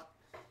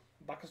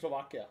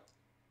 Czechoslovakia.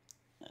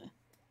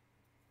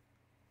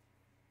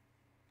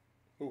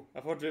 Oh, I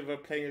thought we were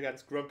playing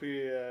against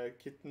Grumpy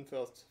Kitten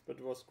first, but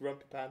it was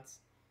Grumpy Pants.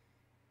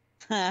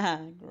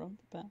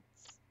 Grumpy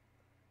Pants.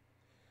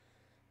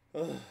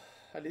 Ugh,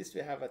 at least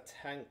we have a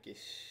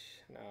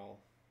tankish now.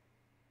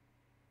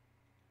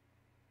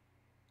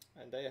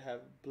 And they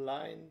have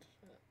blind.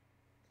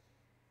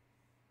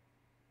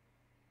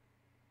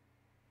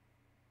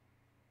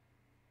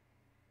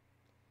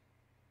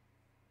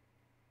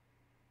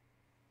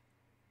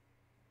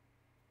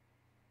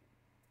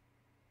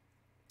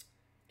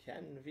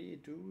 Can we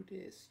do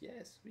this?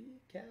 Yes, we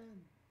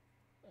can.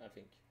 I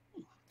think.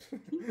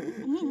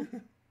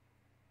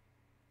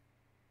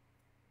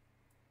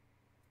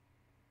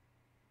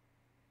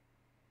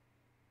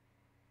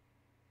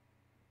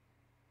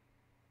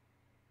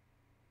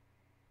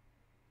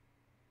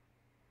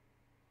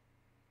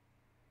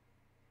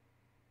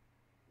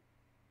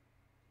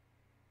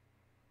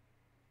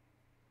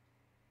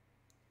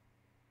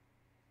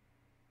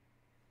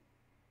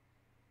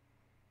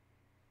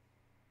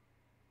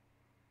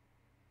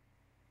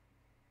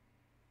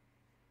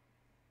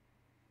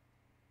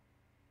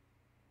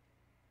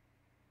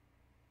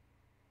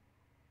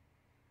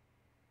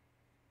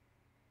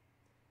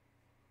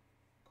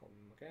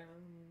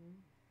 again.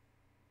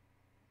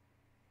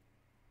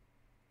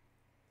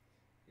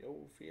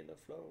 Yo, feel the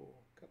flow.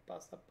 ¿Qué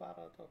pasa,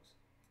 Paradox?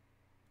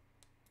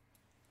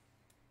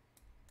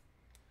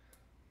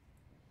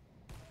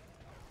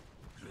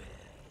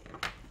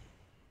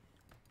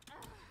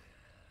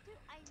 Do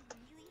I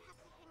really have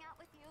to hang out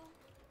with you?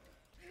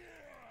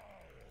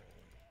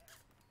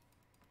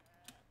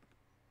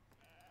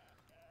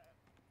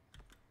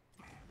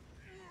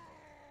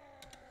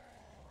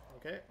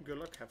 Okay, good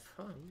luck, have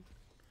fun.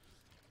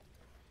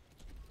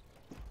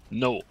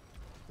 No.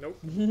 Nope.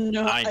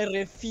 No, Fine. I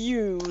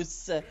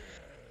refuse.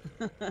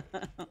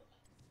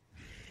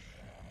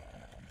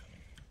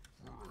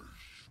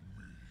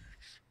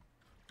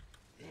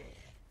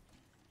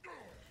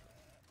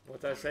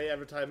 What I say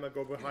every time I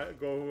go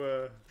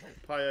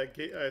by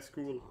a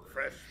school,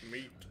 fresh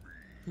meat.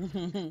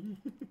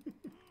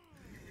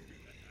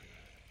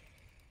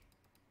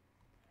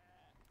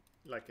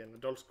 Like an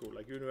adult school,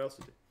 like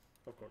university,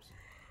 of course.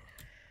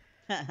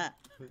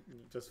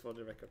 Just for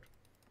the record.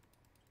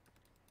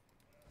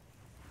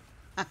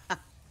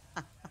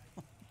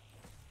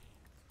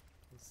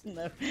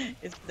 No,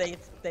 it's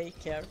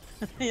daycare.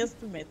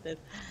 Just admit it.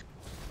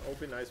 Oh,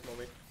 be nice,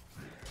 mommy.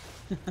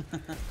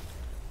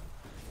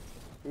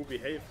 Ooh,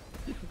 behave.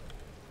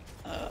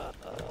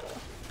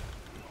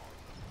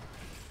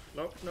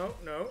 No, no,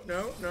 no,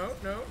 no, no,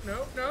 no,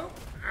 no, no.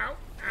 Ow,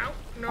 ow,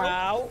 no.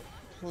 Ow.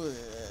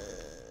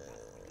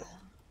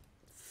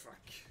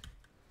 Fuck.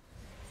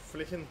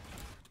 Flicking.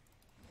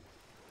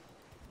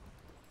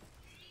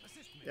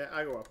 Yeah,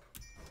 I go up.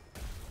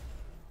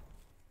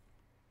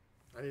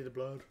 I need the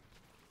blood.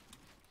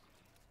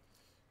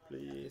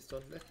 Please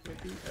don't let me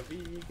be a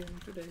vegan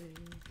today.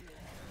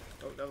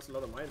 Oh, that was a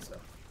lot of mines there.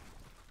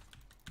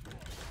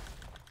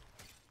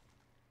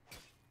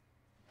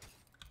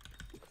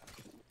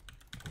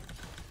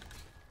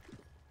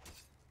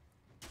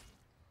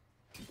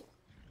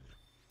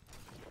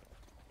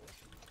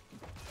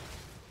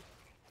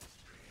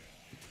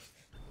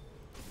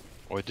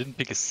 Oh, I didn't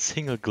pick a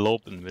single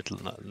globe in the middle,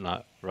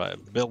 right,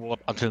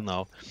 until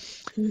now.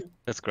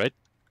 That's great.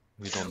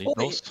 We don't need Oj,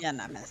 those. ja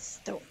nej men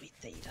stå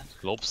mitt i den.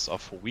 Globes are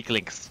for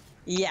weaklings.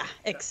 Yeah,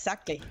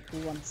 exactly.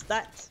 Who wants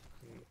that?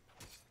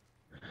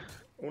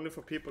 Only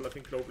for people that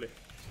think globally.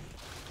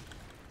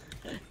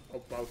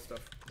 About stuff.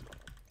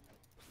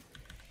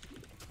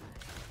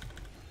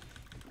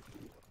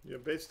 You're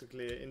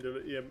basically in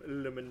the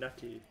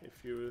Illuminati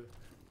if you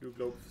do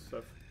globe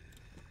stuff.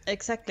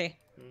 Exactly.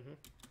 Mm-hmm.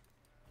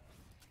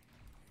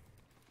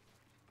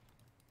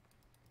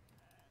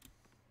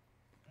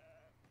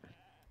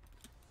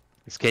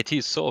 This KT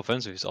is so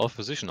offensive, he's out of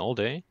position all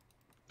day.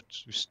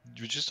 But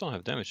you just don't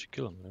have damage to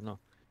kill him, I don't know.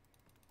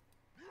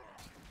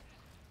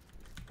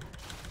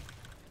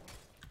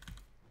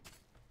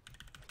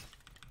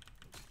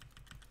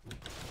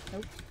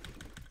 Nope.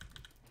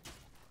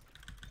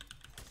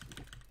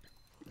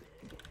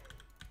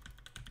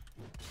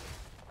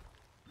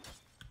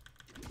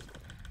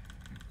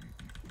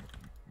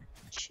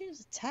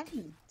 Choose a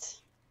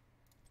talent.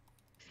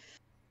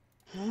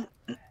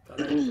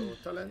 Talento,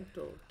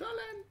 talento,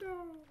 talento!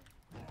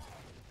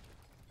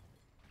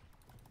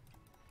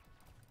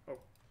 Oh.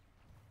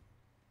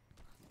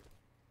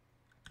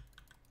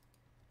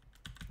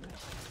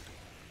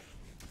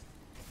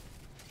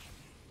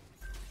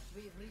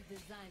 We've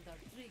redesigned our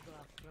tree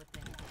glove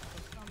protector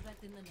for combat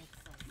in the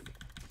Nexus.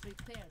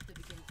 Prepare to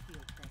begin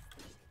field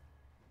testing.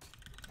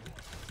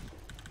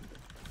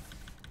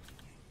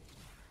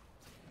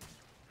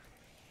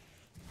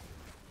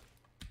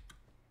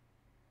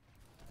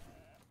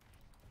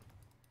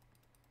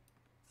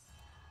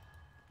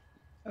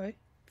 Oj.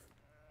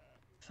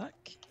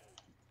 Fuck.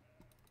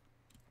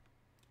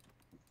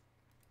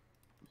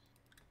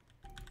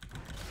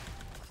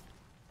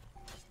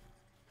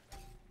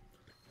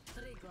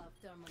 Tree glove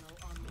terminal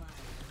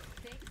online.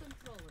 Take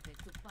control of it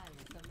to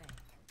pilot the mech.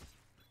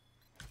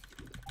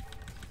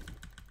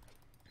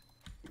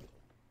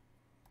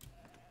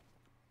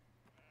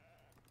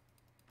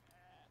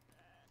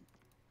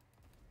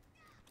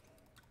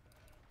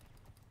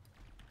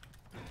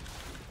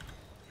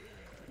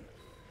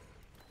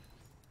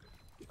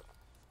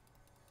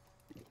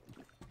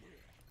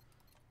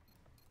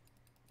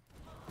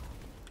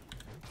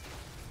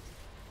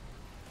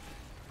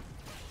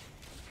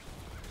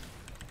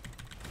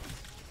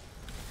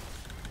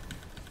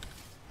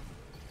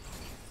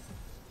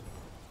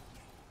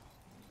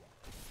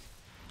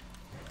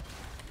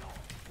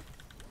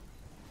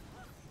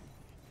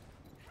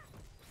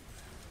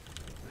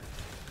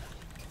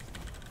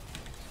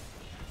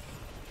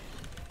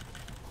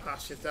 Ah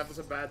shit, that was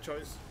a bad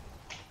choice.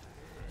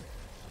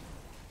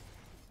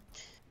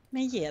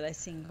 Men ge dig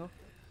Singo.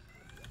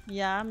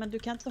 Ja, men du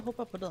kan inte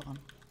hoppa på dörren.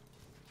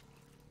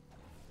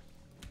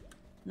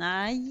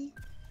 Nej.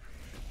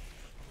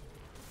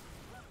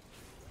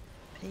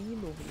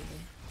 Pilo vill du.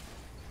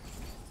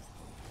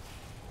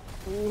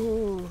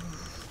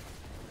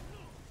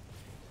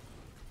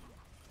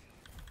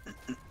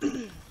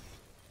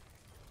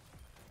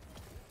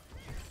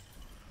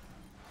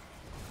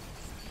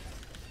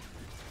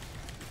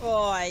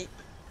 Oj.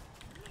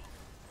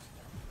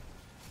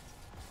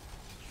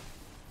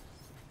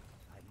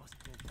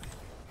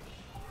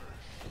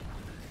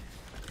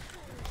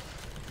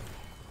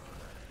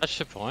 Touch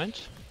the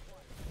point.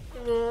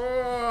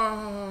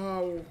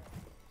 Wow.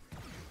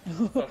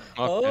 Okay,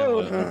 Oh.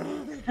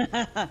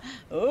 well,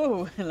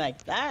 Oh,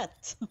 like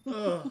that.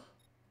 Oh,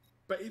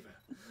 baby.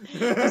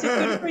 Was it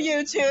good for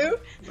you too?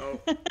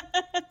 No.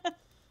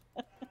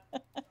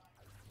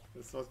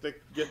 It's not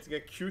like getting a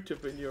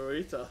Q-tip in your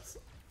eaters.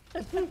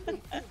 The field test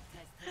has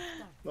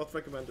started. Not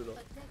recommended though.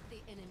 Attack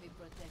the enemy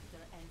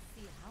protector and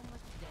see how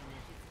much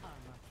damage its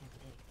armor can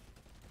take.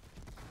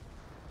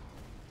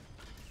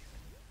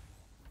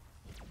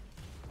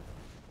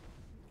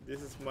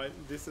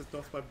 This is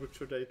not my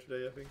butcher day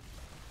today, I think.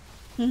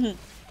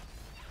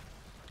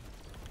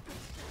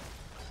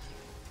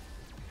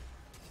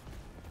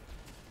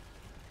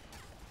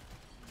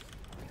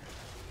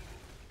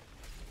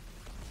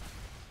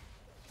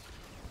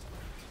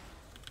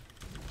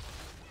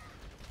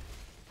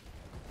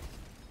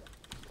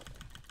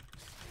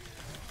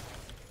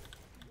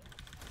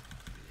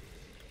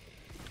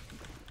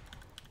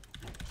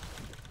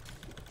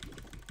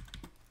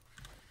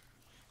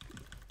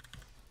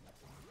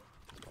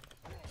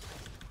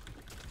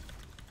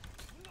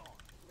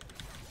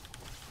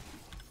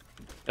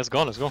 let's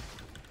go, let's go.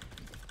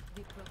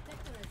 The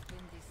protector has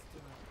been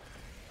destroyed.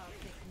 Our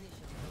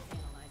technician will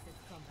analyze its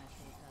combat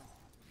data.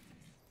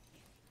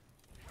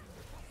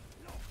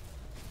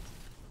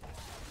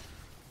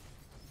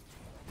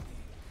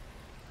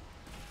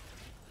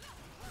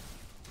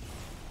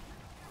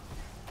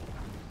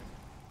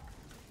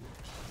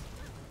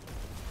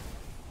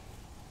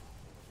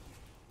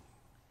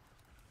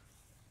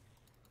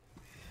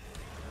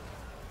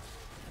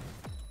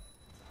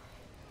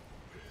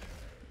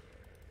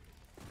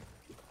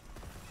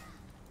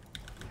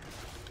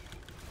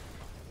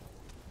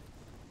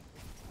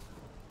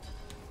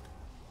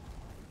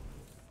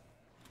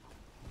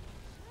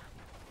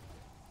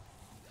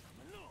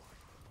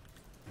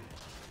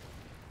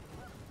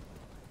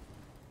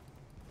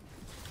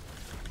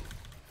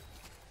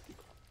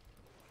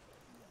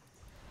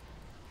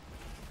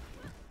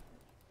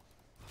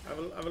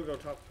 I will go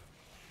top.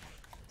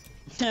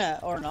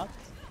 Or not.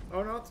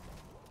 Or not.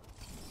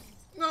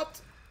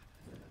 Not!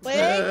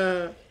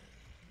 Wait.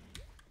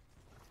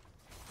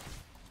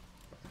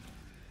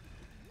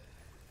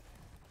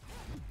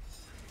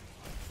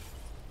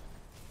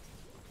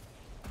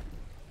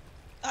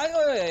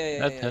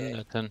 At 10,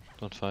 at 10.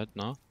 Don't fight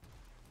now.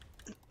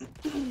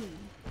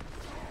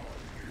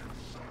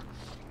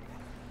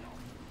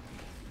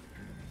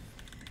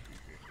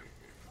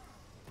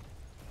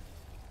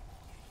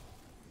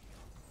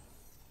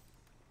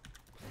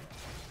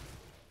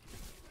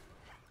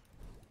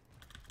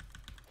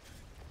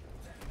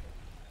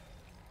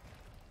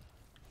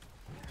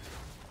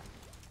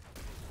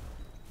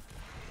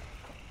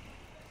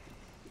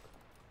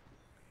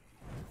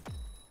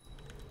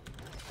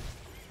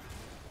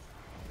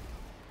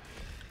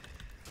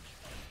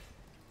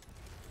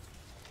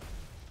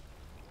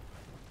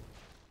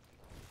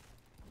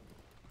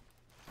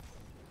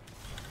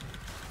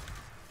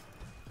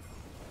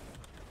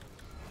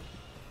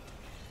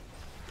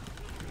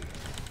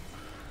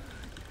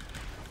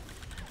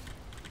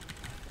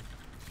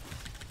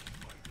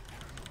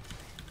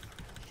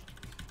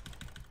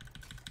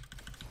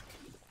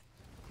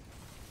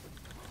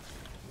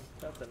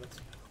 God damn it.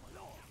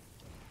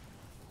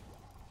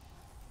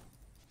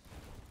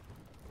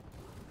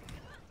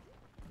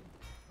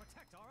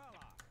 Protect our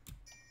ally.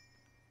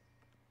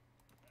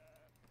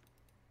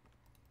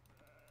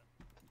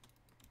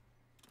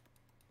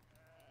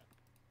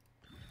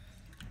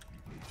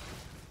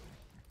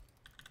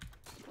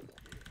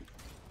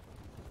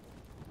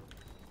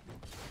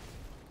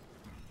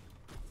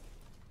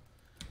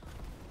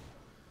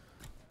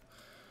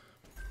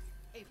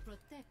 A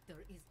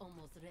protector is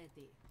almost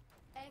ready.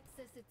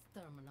 Access its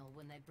terminal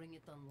when I bring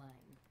it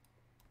online.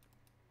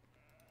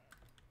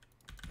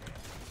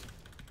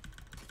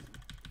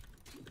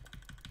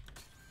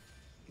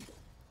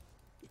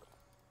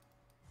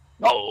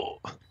 No!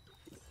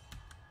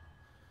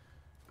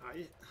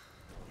 Aye.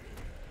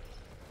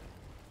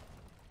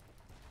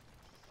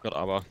 Got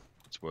armor.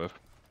 It's worth.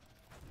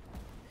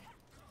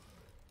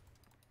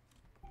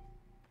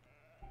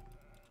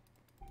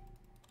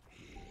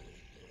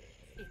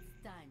 It's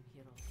time,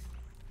 heroes.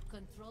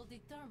 Control the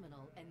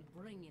terminal and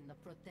bring in the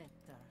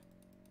protector.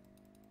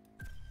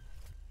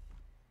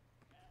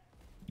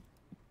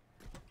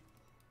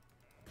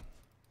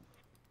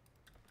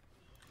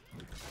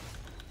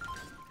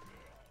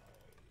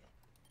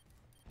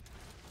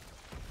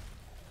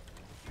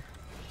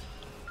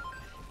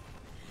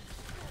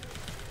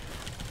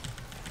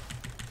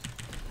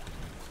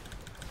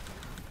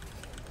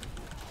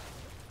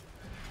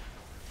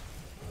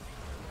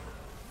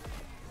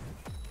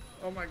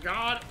 Oh my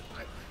god!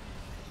 I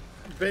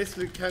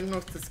basically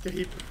cannot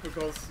escape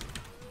because...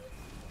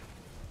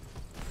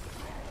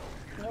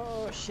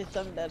 Oh shit,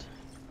 I'm dead.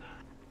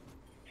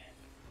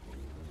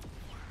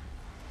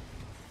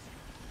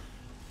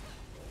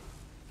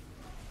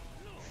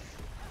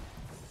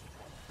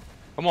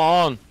 Come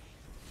on!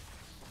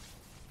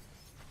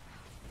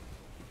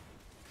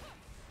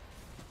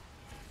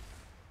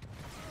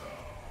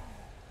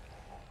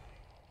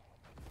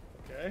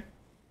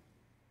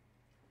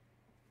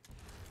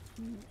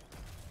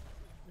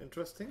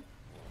 interesting.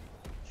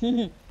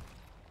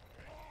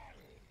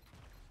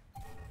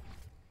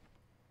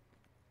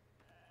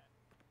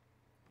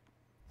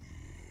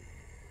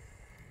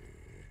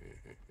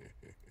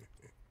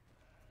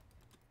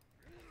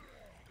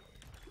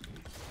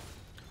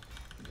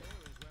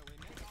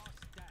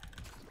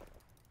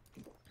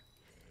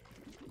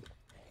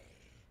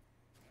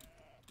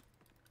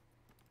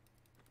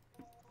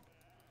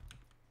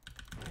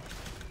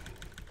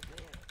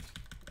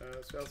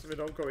 So we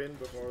don't go in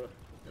before,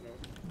 you know.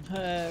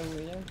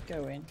 We don't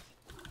go in.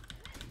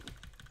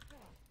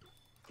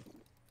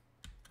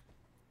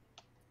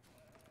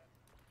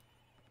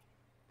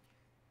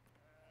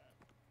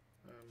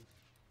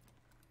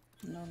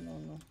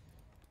 No.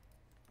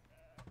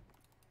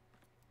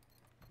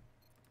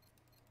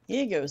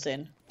 He goes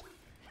in.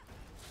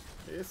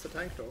 He is a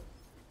tank though.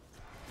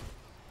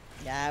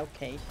 Yeah,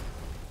 okay.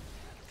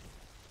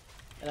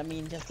 But I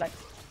mean, just like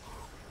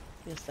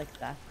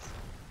that.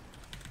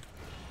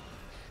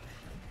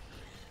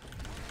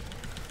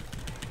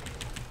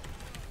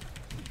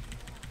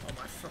 Oh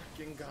my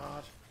fucking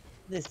god.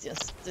 This. Yeah.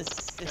 This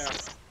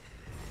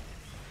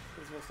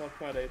was not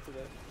my day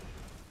today.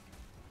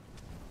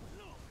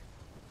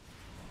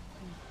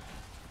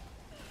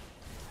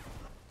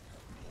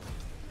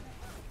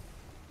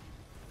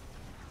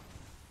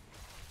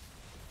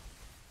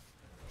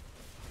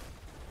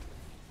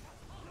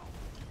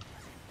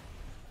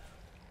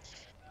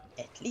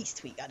 At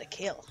least we got a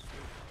kill.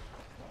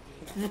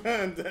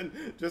 And then,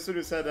 just when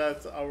you said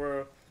that,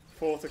 our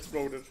fort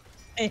exploded.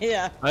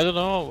 Yeah. I don't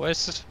know. Why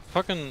is this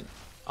fucking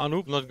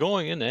Anoop not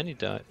going in any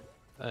time?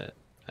 I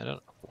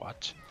don't.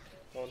 What?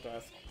 Don't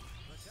ask.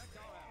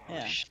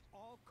 Yeah.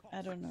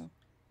 I don't know.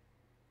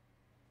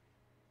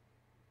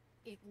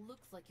 It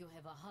looks like you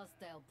have a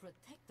hostile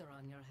protector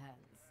on your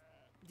hands.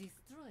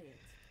 Destroy it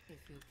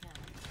if you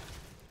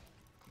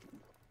can.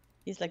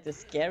 He's like the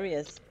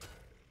scariest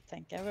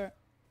tank ever.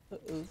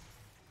 Uh-oh.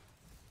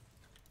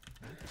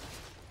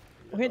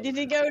 Where did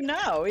he go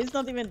now? He's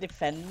not even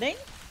defending?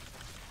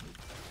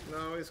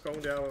 No, he's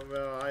going there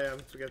where I am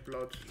to get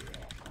blood.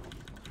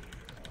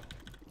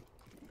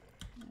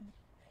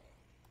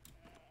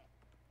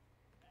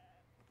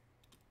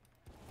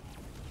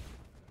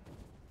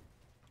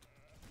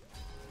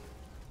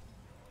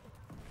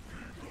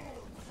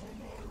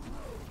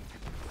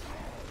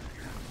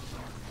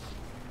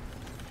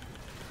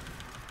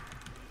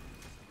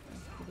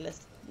 He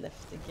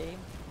left the game.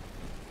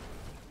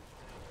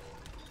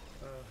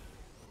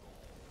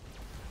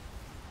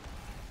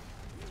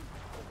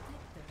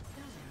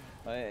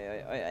 Oi.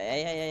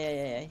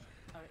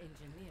 Our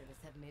engineers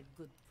have made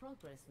good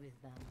progress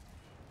with them.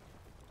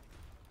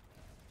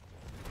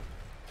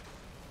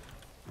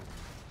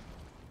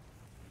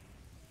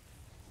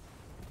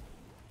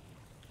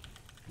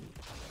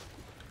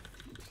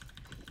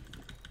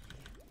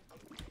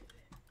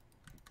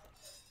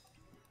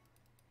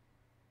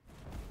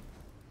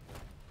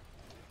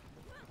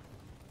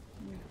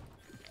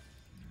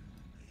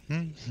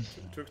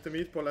 Took the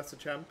meatball as a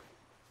champ.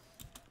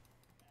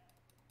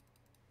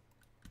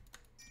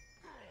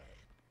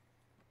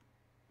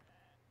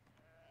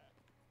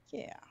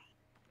 Yeah.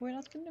 We're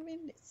not gonna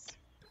win this.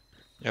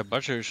 Yeah,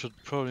 Butcher should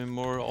probably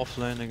more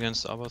offline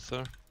against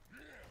Avatar.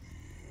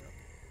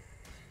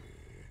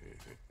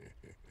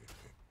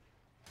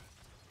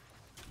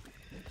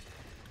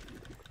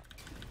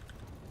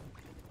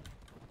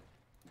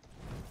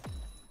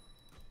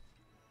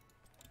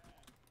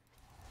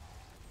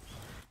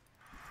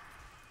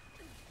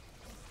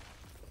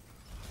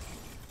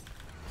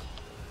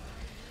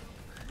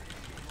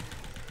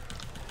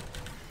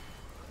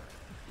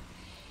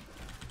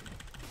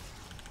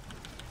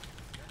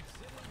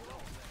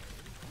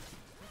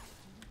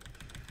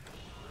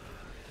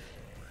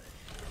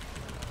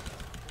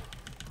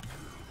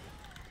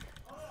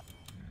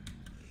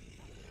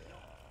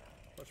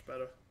 Much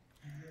better.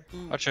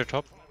 Butcher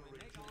top.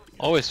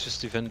 Always just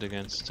defend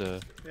against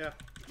Yeah.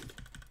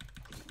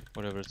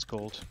 whatever it's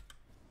called.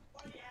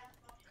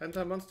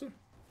 Hentai monster?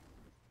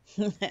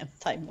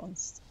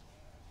 Anti-monster.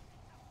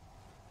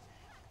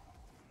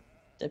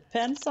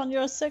 Depends on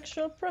your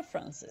sexual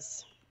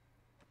preferences.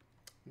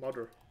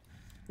 Mother.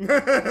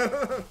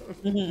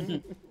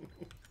 I'm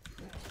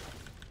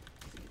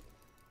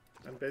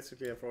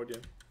basically a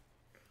Freudian.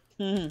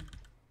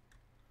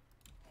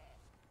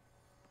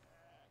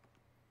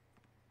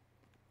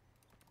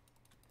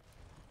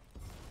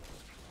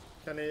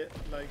 Can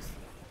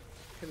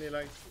he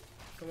like,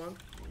 come on?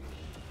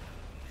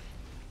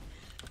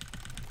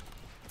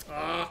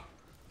 Ah!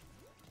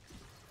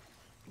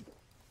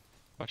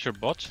 Butcher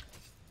bot.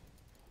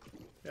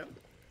 Yep.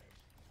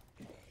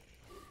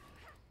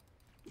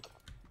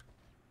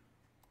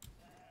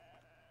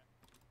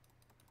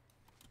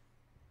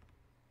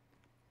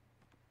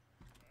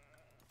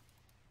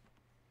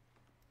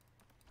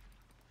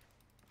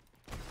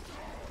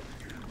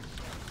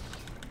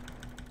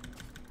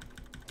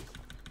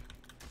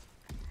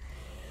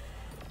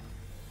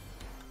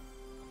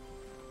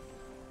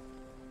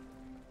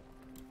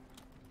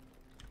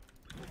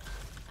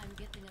 I'm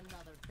getting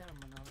another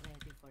terminal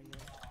ready for you.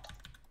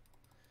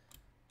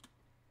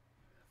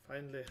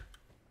 Finally.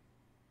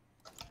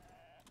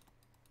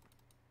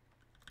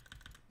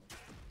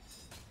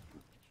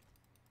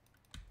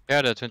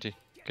 Yeah, there 20.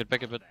 Get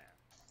back a bit.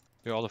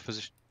 You're out of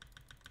position.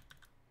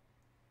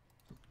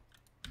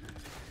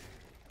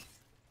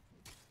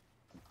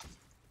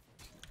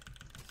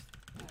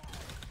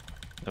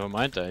 Never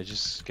mind, I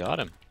just got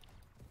him.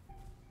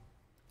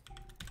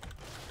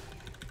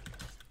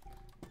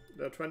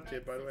 There are 20,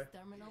 by the way.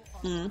 Access terminal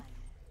online.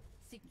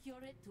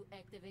 Secure it to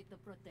activate the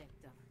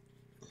protector.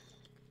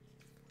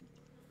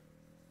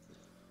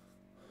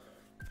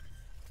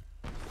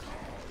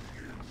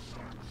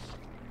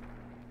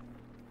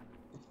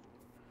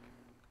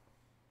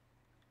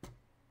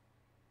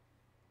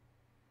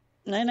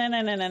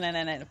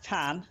 Nej.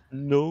 Fan.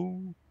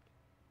 No.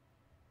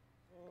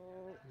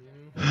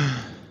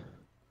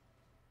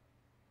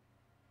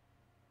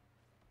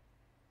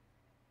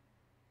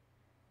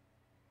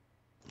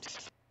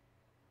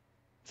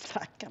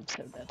 Fuck, I'm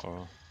so dead.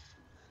 Oh.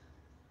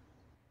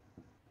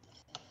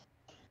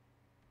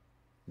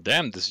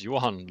 Damn, this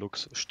Johan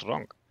looks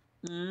strong.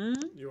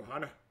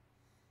 Johanna.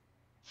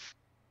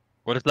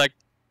 What it's like?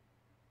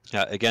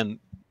 Yeah, again,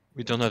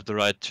 we don't have the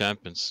right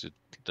champions.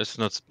 Let's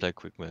not play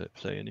quick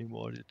play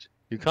anymore.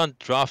 You can't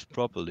draft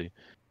properly.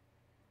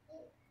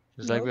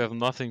 It's like we have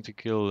nothing to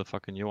kill the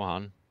fucking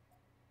Johan.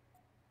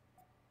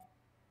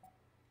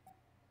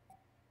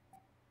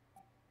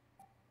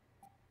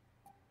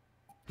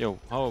 Yo,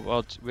 how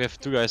about we have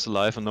 2 guys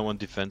alive and no one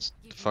defends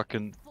the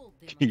fucking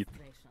keep?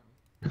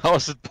 How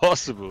is it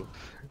possible?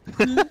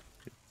 The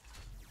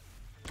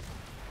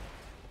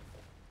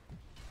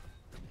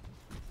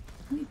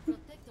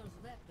protector's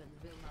weapon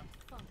will not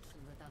function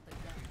without a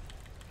gun.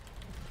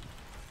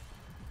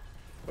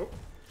 Oh.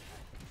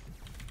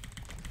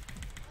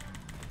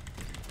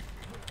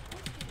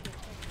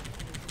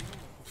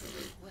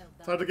 Well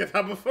done. Tried to get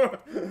hammer for.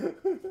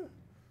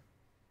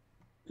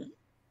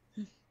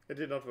 It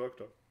did not work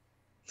though.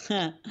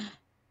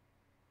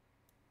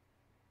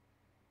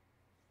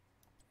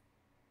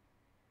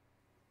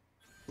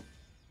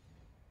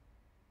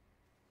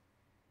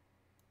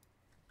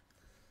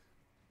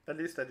 At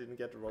least I didn't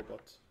get a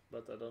robot,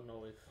 but I don't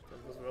know if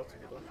that was worth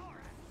it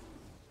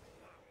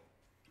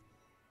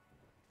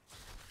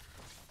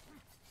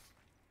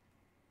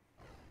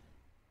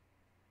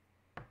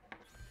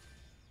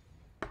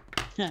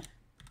either.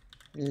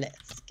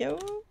 Let's go.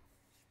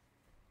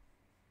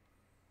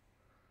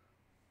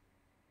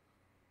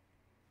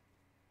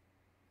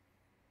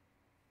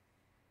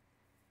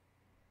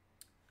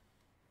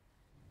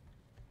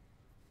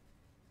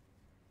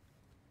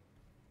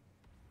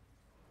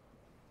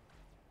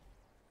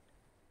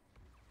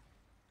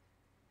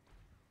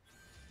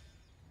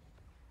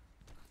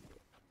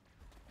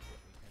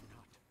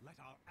 Let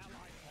our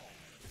ally fall.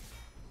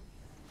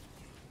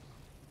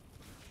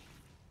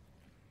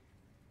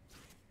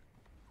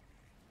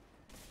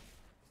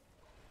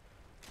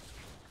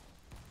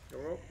 Go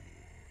up.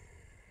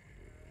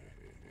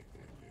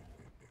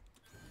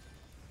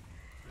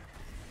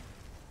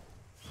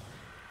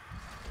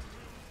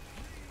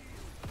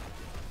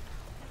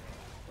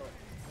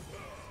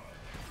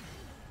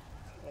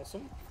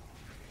 Awesome.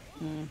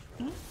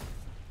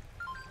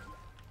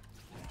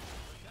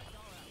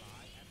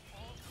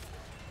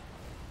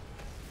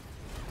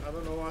 I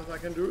don't know what I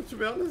can do, to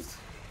be honest.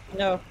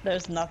 No,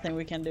 there's nothing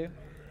we can do.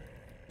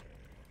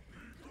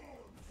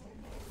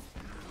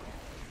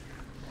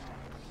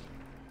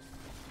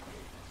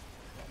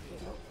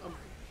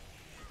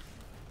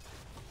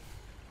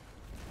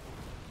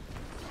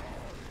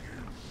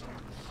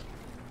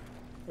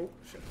 Oh,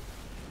 shit.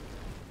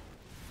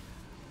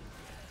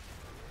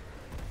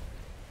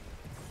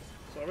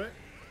 Sorry.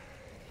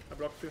 I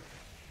blocked you.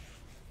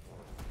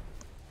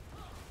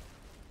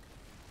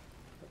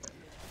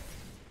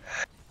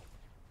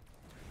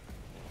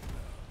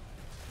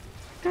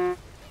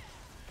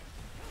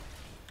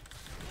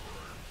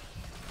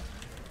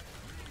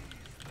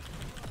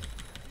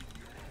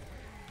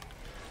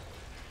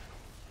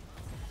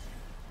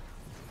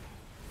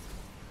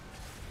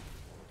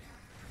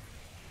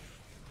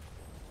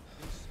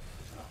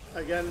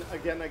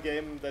 Again, a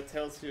game that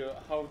tells you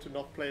how to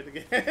not play the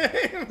game.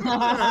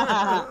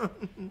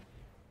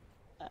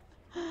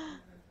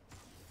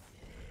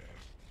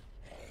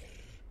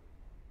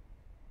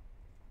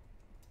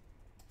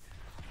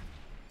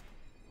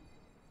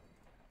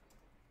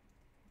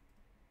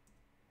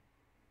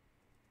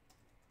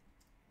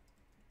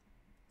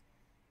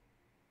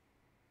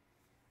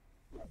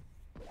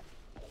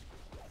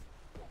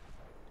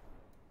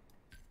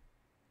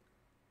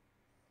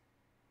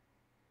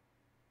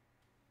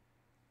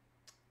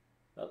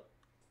 Well,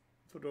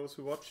 for those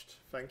who watched,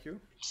 thank you.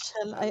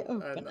 Shall I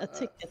open And, a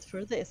ticket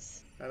for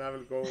this? And I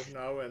will go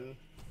now and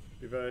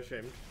be very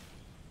ashamed.